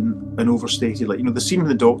undeserved and overstated. Like, the scene when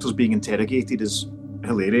the Doctor's being interrogated is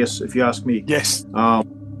hilarious, if you ask me. Yes.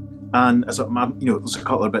 And there's a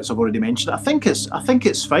couple of bits I've already mentioned. I think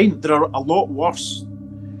it's fine. There are a lot worse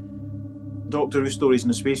Doctor Who stories in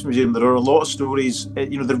the Space Museum. There are a lot of stories.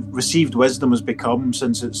 The received wisdom has become,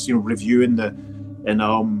 since it's reviewing in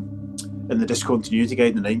the discontinuity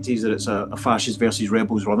guide in the 90s, that it's a fascist versus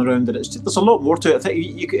rebels runaround, and there's a lot more to it.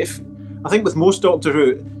 I think with most Doctor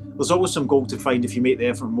Who, there's always some gold to find if you make the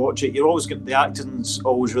effort and watch it. You're always getting, the acting's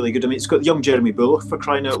always really good. I mean, it's got young Jeremy Bulloch, for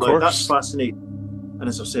crying out loud. That's fascinating. And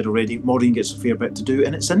as I've said already, Maureen gets a fair bit to do,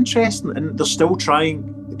 and it's interesting. And they're still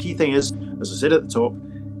trying. The key thing is, as I said at the top,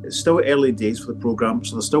 it's still early days for the programme,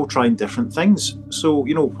 so they're still trying different things. So,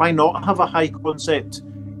 why not have a high concept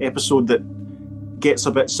episode that gets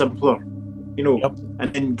a bit simpler, Yep.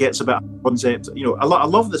 and then gets a bit of concept. I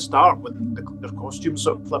love the start when their costumes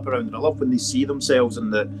sort of flip around, and I love when they see themselves in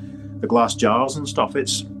the glass jars and stuff.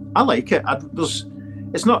 I like it. It's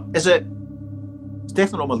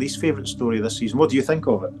definitely not my least favourite story this season. What do you think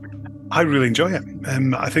of it? I really enjoy it.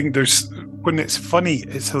 I think when it's funny,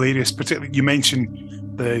 it's hilarious. Particularly, you mentioned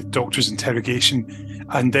the Doctor's interrogation,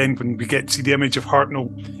 and then when we get to see the image of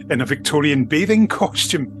Hartnell in a Victorian bathing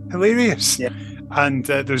costume, hilarious. Yeah. And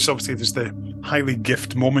there's the highly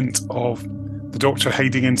gift moment of the Doctor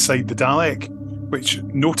hiding inside the Dalek, which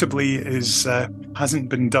notably hasn't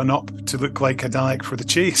been done up to look like a Dalek for the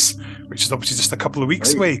chase, which is obviously just a couple of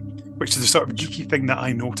weeks away, which is the sort of geeky thing that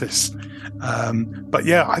I notice. But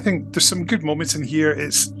yeah, I think there's some good moments in here.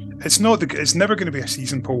 It's never going to be a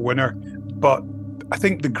season poll winner, but I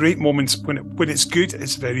think the great moments, when it's good,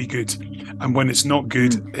 it's very good, and when it's not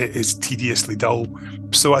good, it is tediously dull.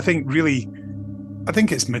 So I think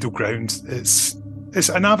it's middle ground. It's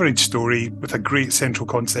an average story with a great central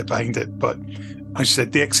concept behind it, but as you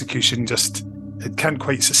said, the execution it can't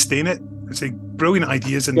quite sustain it. It's brilliant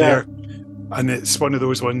ideas in there, and it's one of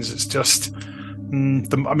those ones. It's just,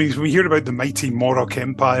 when we hear about the mighty Morok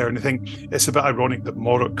Empire, and I think it's a bit ironic that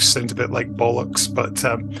Moroks sound a bit like bollocks, but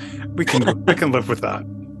we can live with that.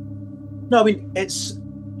 No, I mean, it's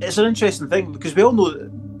an interesting thing, because we all know that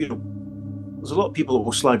there's a lot of people that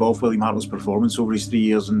will slag off William Hartnell's performance over his 3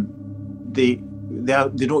 years, and they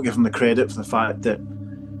don't give him the credit for the fact that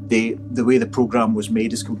the way the programme was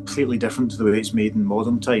made is completely different to the way it's made in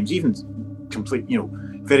modern times. Even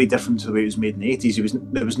very different to the way it was made in the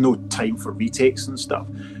 80s. There was no time for retakes and stuff.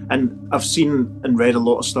 And I've seen and read a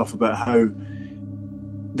lot of stuff about how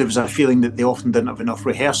there was a feeling that they often didn't have enough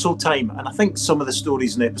rehearsal time. And I think some of the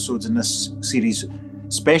stories and episodes in this series,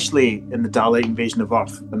 especially in the Dalek invasion of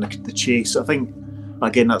Earth and the chase, I think,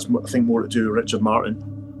 again, that's more to do with Richard Martin.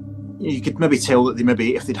 You could maybe tell that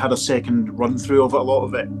if they'd had a second run through of it, a lot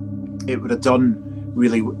of it would have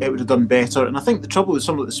done better. And I think the trouble with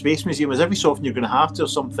some of the Space Museum is every so often you're going to have to have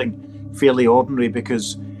something fairly ordinary,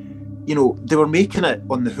 because they were making it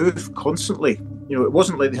on the hoof constantly. It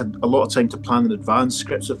wasn't like they had a lot of time to plan in advance.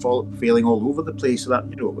 Scripts are failing all over the place at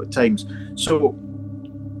times. So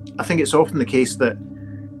I think it's often the case that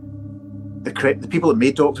the people that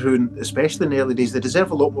made Doctor Who, especially in the early days, they deserve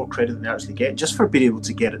a lot more credit than they actually get, just for being able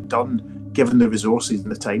to get it done, given the resources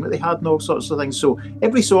and the time that they had and all sorts of things. So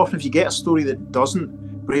every so often, if you get a story that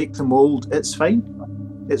doesn't break the mould, it's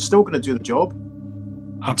fine. It's still going to do the job.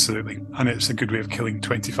 Absolutely. And it's a good way of killing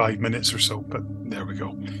 25 minutes or so, but there we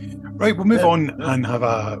go. Right, we'll move on and have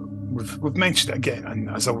we've mentioned it again, and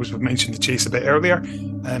as always, we've mentioned the chase a bit earlier.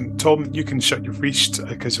 Tom, you can shut your reach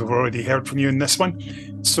because we've already heard from you in this one.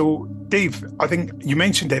 So Dave, I think you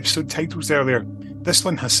mentioned episode titles earlier. This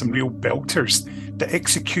one has some real belters. The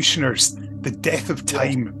Executioners, The Death of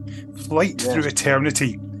Time, Flight Through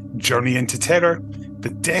Eternity, Journey into Terror, The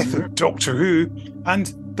Death of Doctor Who,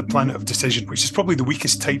 and The Planet of Decision, which is probably the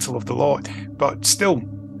weakest title of the lot, but still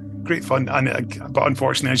great fun. But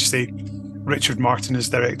unfortunately, as you say, Richard Martin as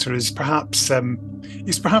director is perhaps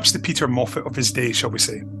the Peter Moffat of his day, shall we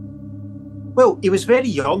say? Well, he was very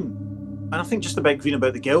young. And I think just a bit green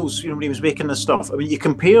about the gills, when he was making this stuff. I mean, you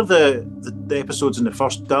compare the episodes in the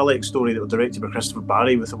first Dalek story that were directed by Christopher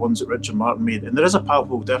Barry with the ones that Richard Martin made, and there is a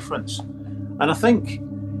palpable difference. And I think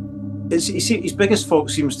his biggest fault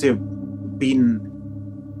seems to have been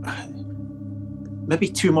maybe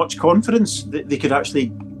too much confidence that they could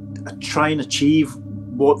actually try and achieve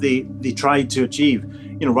what they tried to achieve.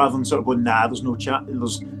 Rather than sort of going, nah, there's no chance.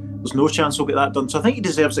 There's no chance we'll get that done. So I think he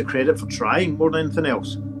deserves the credit for trying more than anything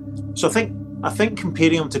else. So I think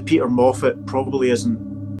comparing him to Peter Moffat probably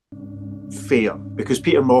isn't fair, because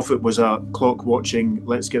Peter Moffat was a clock watching,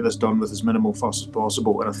 let's get this done with as minimal fuss as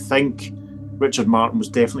possible. And I think Richard Martin was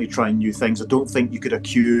definitely trying new things. I don't think you could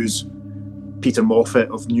accuse Peter Moffat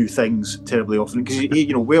of new things terribly often, because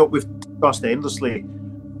we've discussed endlessly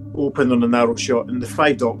open on a narrow shot, and the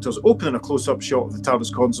Five Doctors open in a close-up shot of the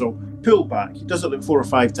TARDIS console, pull back. He does it like 4 or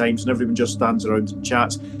 5 times, and everyone just stands around and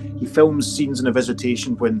chats. He films scenes in A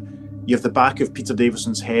Visitation when you have the back of Peter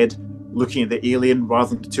Davison's head looking at the alien rather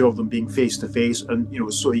than the two of them being face to face, and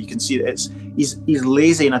so you can see that he's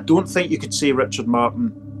lazy. And I don't think you could say Richard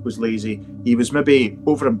Martin was lazy. He was maybe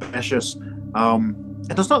over ambitious, and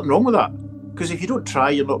there's nothing wrong with that. Because if you don't try,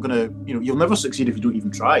 you're not going to, you'll never succeed if you don't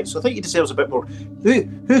even try. So I think he deserves a bit more.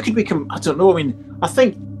 Who could we I don't know. I mean, I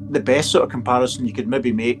think the best sort of comparison you could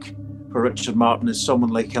maybe make for Richard Martin is someone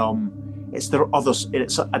like it's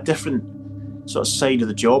a different sort of side of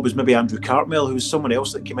the job, is maybe Andrew Cartmel, who was someone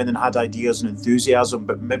else that came in and had ideas and enthusiasm,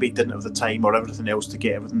 but maybe didn't have the time or everything else to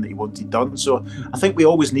get everything that he wanted done. So I think we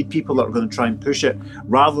always need people that are going to try and push it,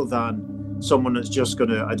 rather than someone that's just going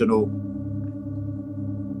to, I don't know,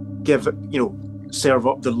 give serve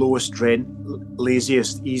up the lowest rent,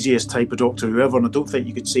 laziest, easiest type of Doctor whoever. And I don't think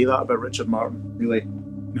you could say that about Richard Martin, really.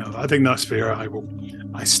 No, I think that's fair.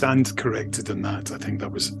 I stand corrected in that. I think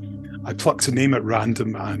I plucked a name at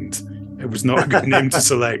random and it was not a good name to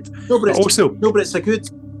select. It is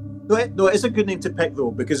a good name to pick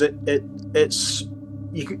though, because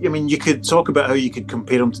you could talk about how you could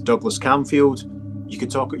compare him to Douglas Camfield.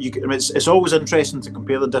 It's always interesting to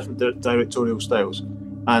compare the different directorial styles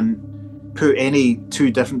and put any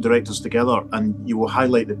two different directors together, and you will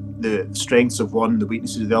highlight the strengths of one, the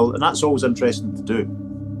weaknesses of the other, and that's always interesting to do.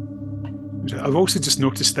 I've also just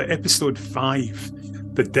noticed that episode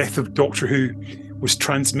 5, The Death of Doctor Who, was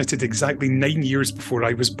transmitted exactly 9 years before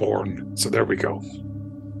I was born. So there we go.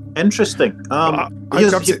 Interesting. Hang on, I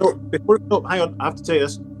have to tell you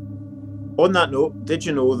this. On that note, did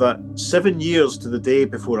you know that 7 years to the day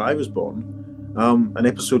before I was born, an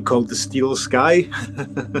episode called The Steel Sky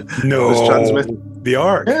was transmitted? The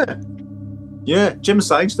Ark. Yeah. Jim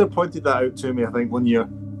Sangster pointed that out to me, I think, one year,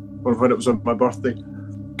 or when it was on my birthday.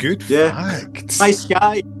 Good fact. My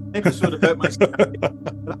Sky episode about my Sky.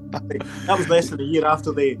 That was less than a year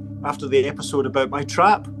after the episode about my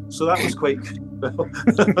trap, so that was quite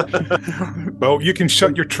Well, you can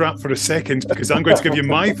shut your trap for a second, because I'm going to give you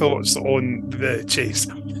my thoughts on the chase.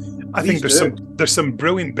 I think there's some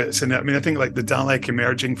brilliant bits in it. I mean, I think like the Dalek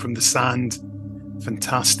emerging from the sand,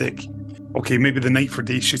 fantastic. Okay, maybe the night for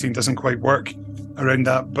day shooting doesn't quite work around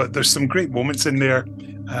that, but there's some great moments in there.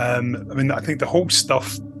 I mean, I think the whole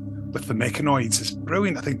stuff with the mechanoids is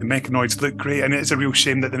brilliant. I think the mechanoids look great, and it's a real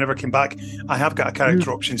shame that they never came back. I have got a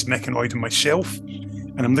character options mechanoid on my shelf,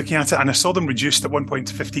 and I'm looking at it, and I saw them reduced at one point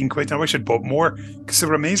to 15 quid, and I wish I'd bought more, because they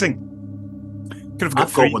were amazing. I've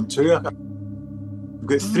got one too. I've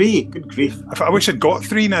got 3. Good grief. I wish I'd got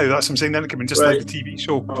 3 now. That's what I'm saying. Then it could have been just like the TV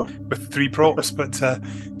show with 3 props, but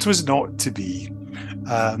it was not to be.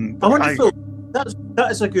 I wonder if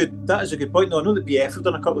that is a good point. No, I know that BF have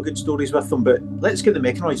done a couple of good stories with them, but let's get the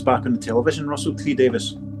mechanoids back on the television. Russell T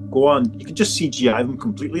Davies, go on. You can just CGI them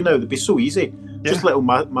completely now. They'd be so easy. Yeah. Just little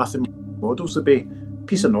mathematical models. They'd be a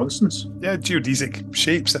piece of nonsense. Yeah, geodesic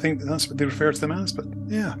shapes. I think that's what they refer to them as. But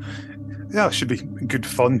yeah, it should be good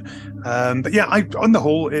fun. But yeah, on the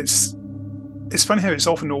whole, it's funny how it's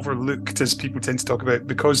often overlooked, as people tend to talk about,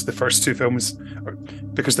 because the first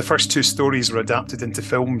 2 stories were adapted into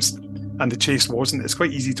films and the chase wasn't. It's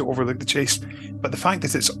quite easy to overlook the chase, but the fact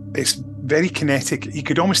that it's very kinetic, you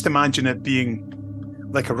could almost imagine it being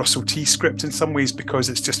like a Russell T script in some ways, because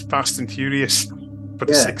it's just fast and furious for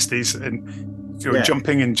the 60s, and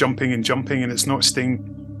jumping and jumping and jumping, and it's not staying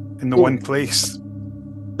in the one place.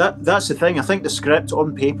 That's the thing. I think the script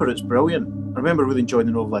on paper, it's brilliant. I remember really enjoying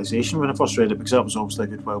the novelisation when I first read it, because that was obviously a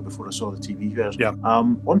good while before I saw the TV version. Yeah.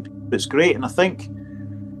 On paper, it's great, and I think,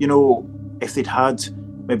 you know, if they'd had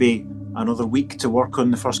maybe another week to work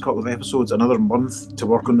on the first couple of episodes, another month to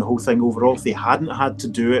work on the whole thing overall, if they hadn't had to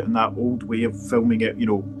do it in that old way of filming it, you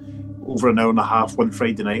know, over an hour and a half one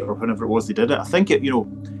Friday night or whenever it was they did it, I think it, you know,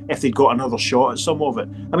 if they'd got another shot at some of it.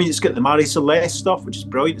 I mean, it's got the Marie Celeste stuff, which is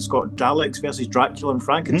brilliant. It's got Daleks versus Dracula and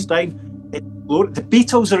Frankenstein. The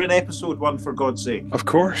Beatles are in episode 1, for God's sake. Of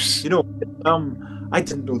course. You know, I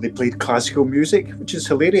didn't know they played classical music, which is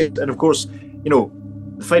hilarious. And of course, you know,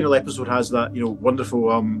 the final episode has that, you know,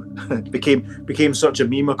 wonderful became such a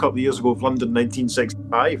meme a couple of years ago of London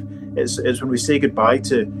 1965. It's when we say goodbye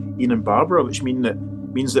to Ian and Barbara, which means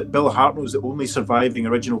that Bill Hartnell was the only surviving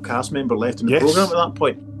original cast member left in the programme at that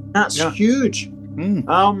point. That's huge.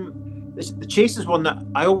 The chase is one that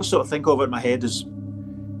I always sort of think of in my head as,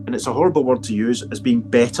 and it's a horrible word to use, as being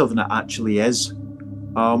better than it actually is.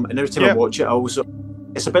 And every time I watch it,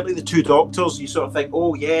 it's a bit like the Two Doctors. You sort of think,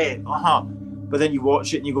 oh yeah, but then you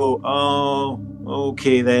watch it and you go, oh,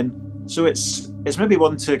 okay then. So it's maybe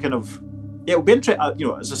one to kind of, it'll be interesting. You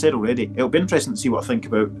know, as I said already, it'll be interesting to see what I think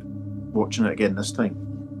about watching it again this time.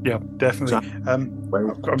 Yeah, definitely.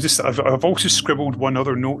 I've also scribbled one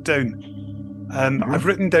other note down. I've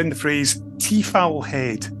written down the phrase "T-foul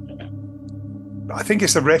head." I think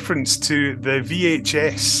it's a reference to the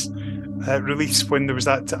VHS release when there was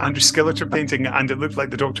that Andrew Skilleter painting, and it looked like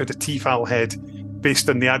the Doctor had a T-foul head, based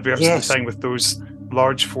on the adverts at the time with those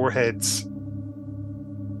large foreheads.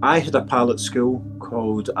 I had a pal at school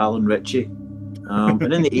called Alan Ritchie, and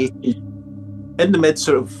in the 80s. In the mid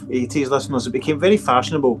sort of 80s, listeners, it became very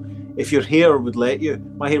fashionable. If your hair would let you,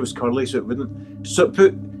 my hair was curly, so it wouldn't. So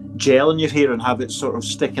put gel in your hair and have it sort of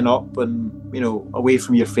sticking up and, you know, away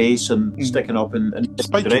from your face and sticking up in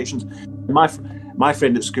different directions. My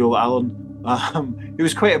friend at school, Alan, he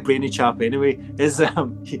was quite a brainy chap anyway.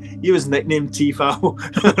 He was nicknamed T-foul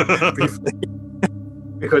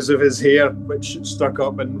because of his hair, which stuck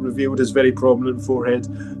up and revealed his very prominent forehead.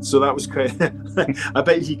 So that was quite. I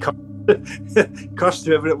bet he cursed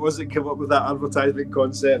whoever it was that came up with that advertisement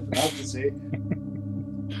concept, I have to say.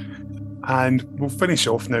 And we'll finish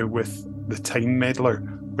off now with the Time Meddler,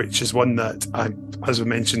 which is one that, as we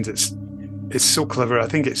mentioned, it's so clever. I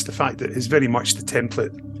think it's the fact that it's very much the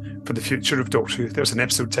template for the future of Doctor Who. There's an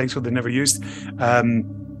episode title they never used.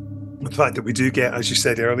 The fact that we do get, as you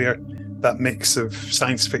said earlier, that mix of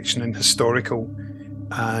science fiction and historical,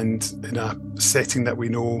 and in a setting that we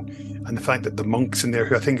know, and the fact that the monk's in there,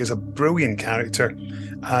 who I think is a brilliant character.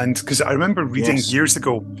 And because I remember reading years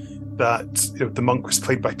ago that, you know, the monk was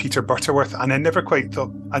played by Peter Butterworth, and I never quite thought,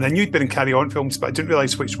 and I knew he'd been in Carry On films, but I didn't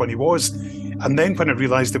realise which one he was. And then when I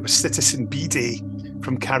realised it was Citizen B-Day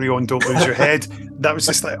from Carry On, Don't Lose Your Head, that was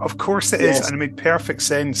just like, of course it is, and it made perfect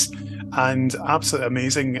sense and absolutely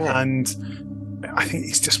amazing. And I think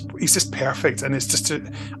he's just perfect, and it's just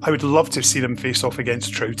I would love to have seen him face off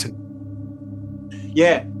against Troughton.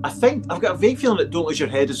 Yeah, I think I've got a vague feeling that Don't Lose Your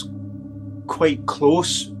Head is quite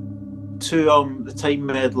close to the Time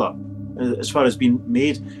Meddler as far as being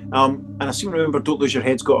made. And I seem to remember Don't Lose Your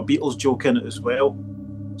Head's got a Beatles joke in it as well.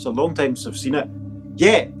 It's a long time since I've seen it.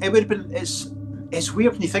 Yeah, it would have been. It's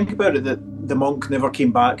weird when you think about it that the monk never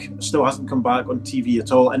came back, still hasn't come back on TV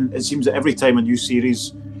at all. And it seems that every time a new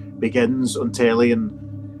series begins on telly and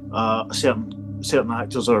certain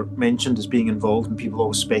actors are mentioned as being involved, and people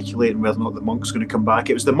always speculate on whether or not the monk's going to come back.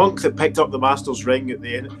 It was the monk that picked up the Master's ring at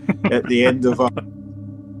the end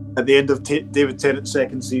of David Tennant's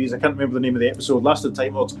second series. I can't remember the name of the episode. Last of the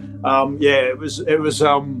Time Lords. It was.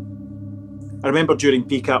 I remember during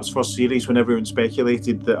PCAP's first series when everyone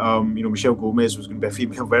speculated that Michelle Gomez was going to be a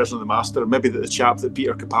female version of the Master, and maybe that the chap that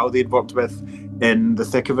Peter Capaldi had worked with in the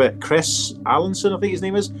thick of it, Chris Allenson, I think his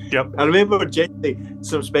name is. Yep. I remember generally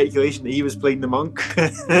some speculation that he was playing the monk.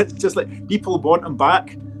 Just like people want him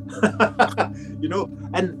back,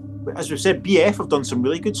 And as we've said, BF have done some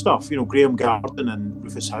really good stuff. Graham Garden and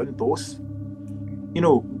Rufus Hound both,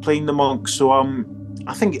 playing the monk. So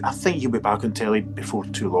I think he'll be back on telly before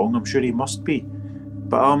too long. I'm sure he must be.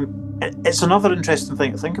 But it's another interesting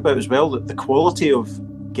thing to think about as well, that the quality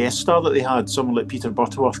of guest star that they had, someone like Peter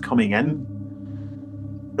Butterworth coming in,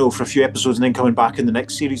 for a few episodes and then coming back in the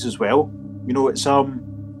next series as well. It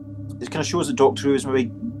kind of shows that Doctor Who is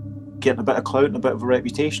maybe getting a bit of clout and a bit of a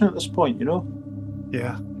reputation at this point.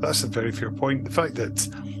 Yeah, that's a very fair point. The fact that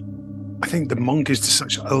I think the monk is just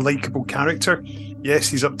such a likeable character. Yes,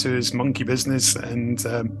 he's up to his monkey business and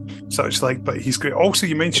such like, but he's great. Also,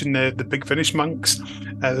 you mentioned the Big Finish monks.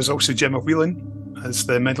 There's also Gemma Whelan, as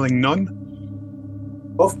the meddling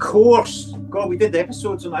nun. Of course. God, we did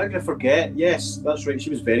episodes on How Could I Forget? Yes, that's right. She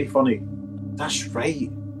was very funny. That's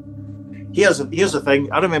right. Here's the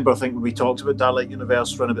thing. I remember, I think, when we talked about Dalek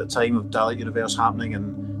Universe around about the time of Dalek Universe happening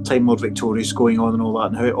and Time Lord Victorious going on and all that,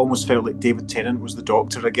 and how it almost felt like David Tennant was the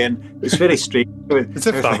Doctor again. It's very strange. As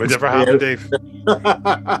if that would ever happen, Dave.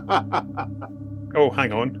 Oh,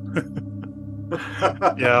 hang on.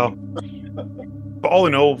 Yeah. But all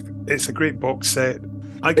in all, it's a great box set.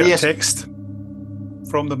 I got a text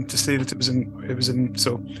from them to say that it was in.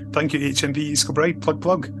 So thank you, HMV East Kilbride.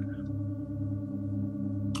 Plug.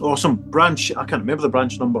 Awesome. Branch, I can't remember the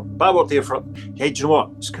branch number, but I worked there for, hey, do you know what?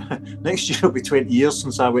 Next year will be 20 years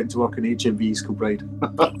since I went to work in HMV East Kilbride.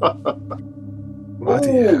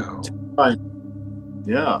 Bloody hell.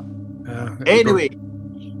 Yeah. Anyway.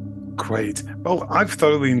 Great. Well, I've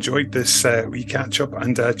thoroughly enjoyed this wee catch-up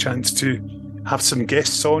and a chance to have some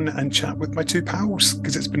guests on and chat with my two pals,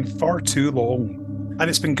 because it's been far too long. And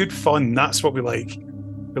it's been good fun. That's what we like.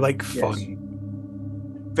 We like fun. Yes.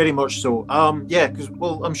 Very much so. Yeah, because,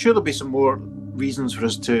 well, I'm sure there'll be some more reasons for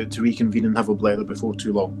us to reconvene and have a blather before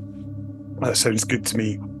too long. That sounds good to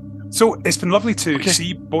me. So it's been lovely to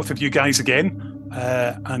see both of you guys again,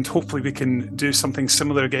 and hopefully we can do something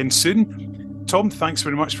similar again soon. Tom, thanks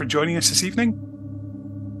very much for joining us this evening.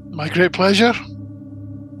 My great pleasure.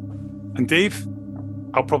 And Dave,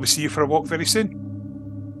 I'll probably see you for a walk very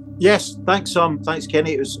soon. Yes, thanks, thanks,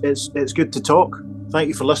 Kenny. It's good to talk. Thank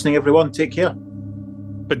you for listening, everyone. Take care.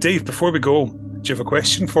 But Dave, before we go, do you have a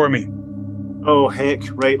question for me? Oh heck!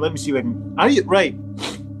 Right, let me see if I can. Are you right?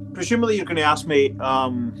 Presumably, you're going to ask me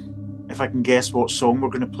if I can guess what song we're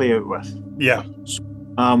going to play out with. Yeah.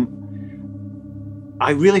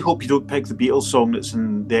 I really hope you don't pick the Beatles song that's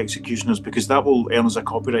in The Executioners, because that will earn us a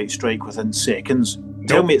copyright strike within seconds.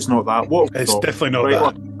 Tell me it's not that. What? It's definitely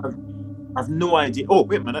not that. I've no idea. Oh,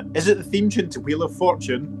 wait a minute. Is it the theme tune to Wheel of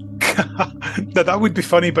Fortune? No, that would be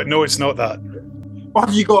funny, but no, it's not that. What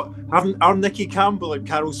have you got? Are Nicky Campbell and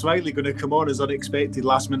Carol Smiley going to come on as unexpected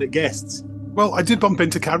last-minute guests? Well, I do bump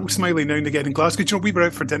into Carol Smiley now and again in Glasgow. Do you know, we were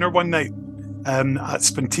out for dinner one night at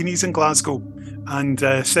Spontini's in Glasgow, and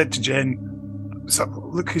said to Jen, so,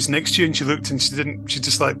 look who's next to you, and she looked and she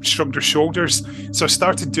just like shrugged her shoulders. So I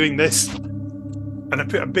started doing this, and I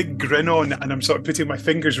put a big grin on, and I'm sort of putting my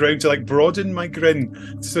fingers around to like broaden my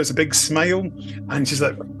grin, so it's a big smile. And she's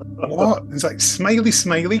like, what? It's like,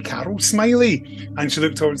 smiley, Carol Smiley. And she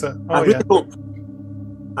looked towards her. I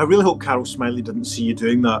really hope Carol Smiley didn't see you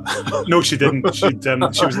doing that. No, she didn't. She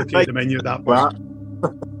was looking at the menu at that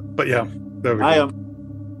point. But yeah, there we go.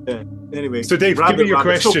 Anyway, so Dave, give me your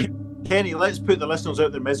question. So, Kenny, let's put the listeners out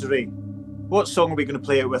of their misery. What song are we going to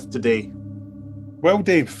play it with today? Well,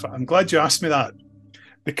 Dave, I'm glad you asked me that,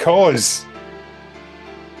 because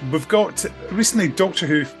we've got recently Doctor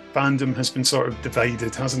Who fandom has been sort of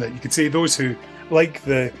divided, hasn't it? You could say those who like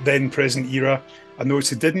the then present era and those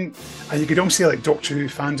who didn't, and you could also say like Doctor Who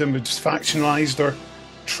fandom was factionalized or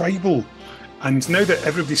tribal. And now that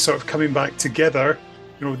everybody's sort of coming back together,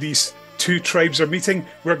 you know, these two tribes are meeting,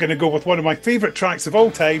 we're going to go with one of my favourite tracks of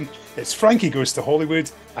all time. It's Frankie Goes to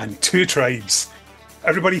Hollywood and Two Tribes.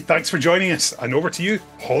 Everybody, thanks for joining us, and over to you,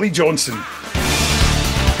 Holly Johnson.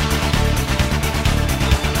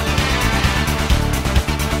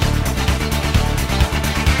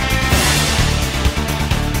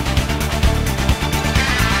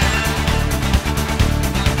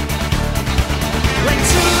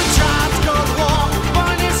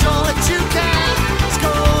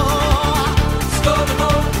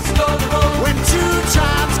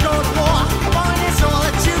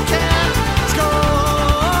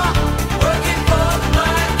 Working for the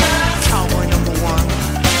black guys.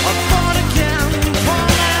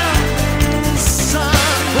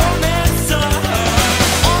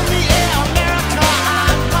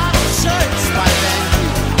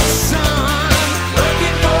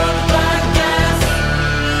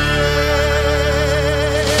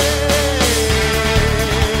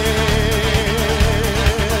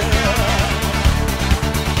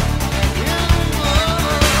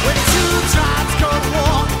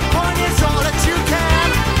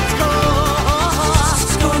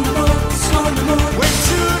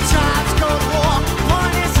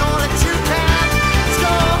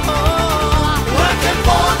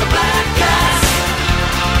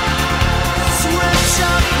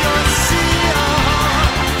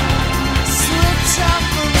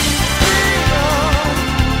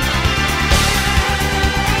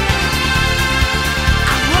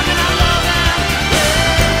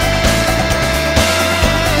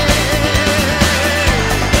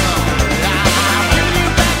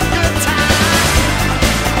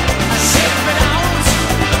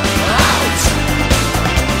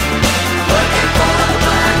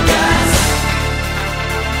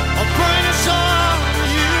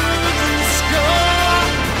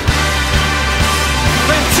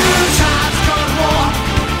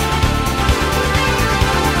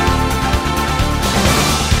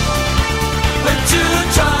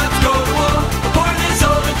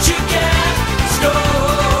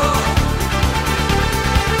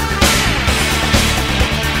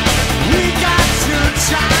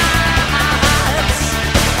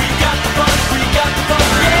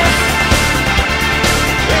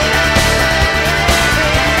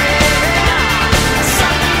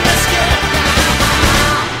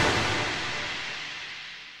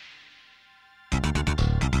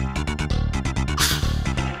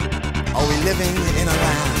 Are we living in a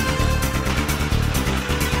land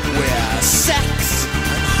where sex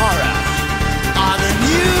and horror